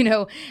Area,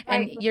 and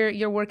right.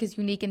 Your work is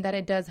unique in that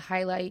it does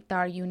highlight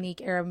our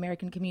unique Arab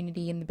American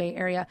community in the Bay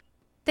Area.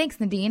 Thanks,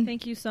 Nadine.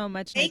 Thank you so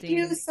much, Nadine. Thank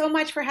you so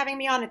much for having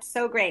me on. It's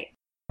so great.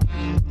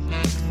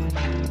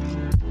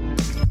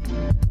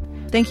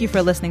 Thank you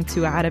for listening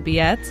to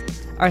Arabiyat.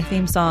 Our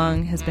theme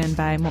song has been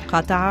by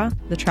Muqata'a.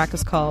 The track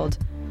is called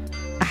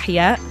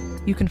Ahya.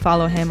 You can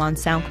follow him on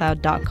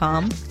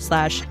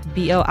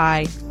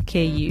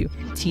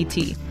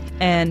soundcloud.com/BOIKUTT.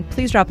 And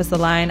please drop us a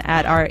line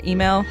at our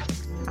email,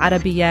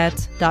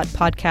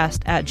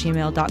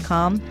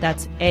 arabiyat.podcast@gmail.com.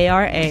 That's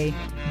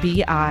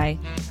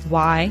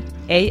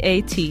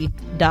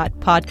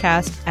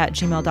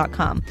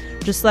ARABIYAAT.podcast@gmail.com.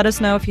 Just let us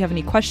know if you have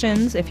any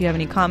questions, if you have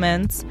any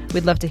comments.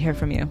 We'd love to hear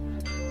from you.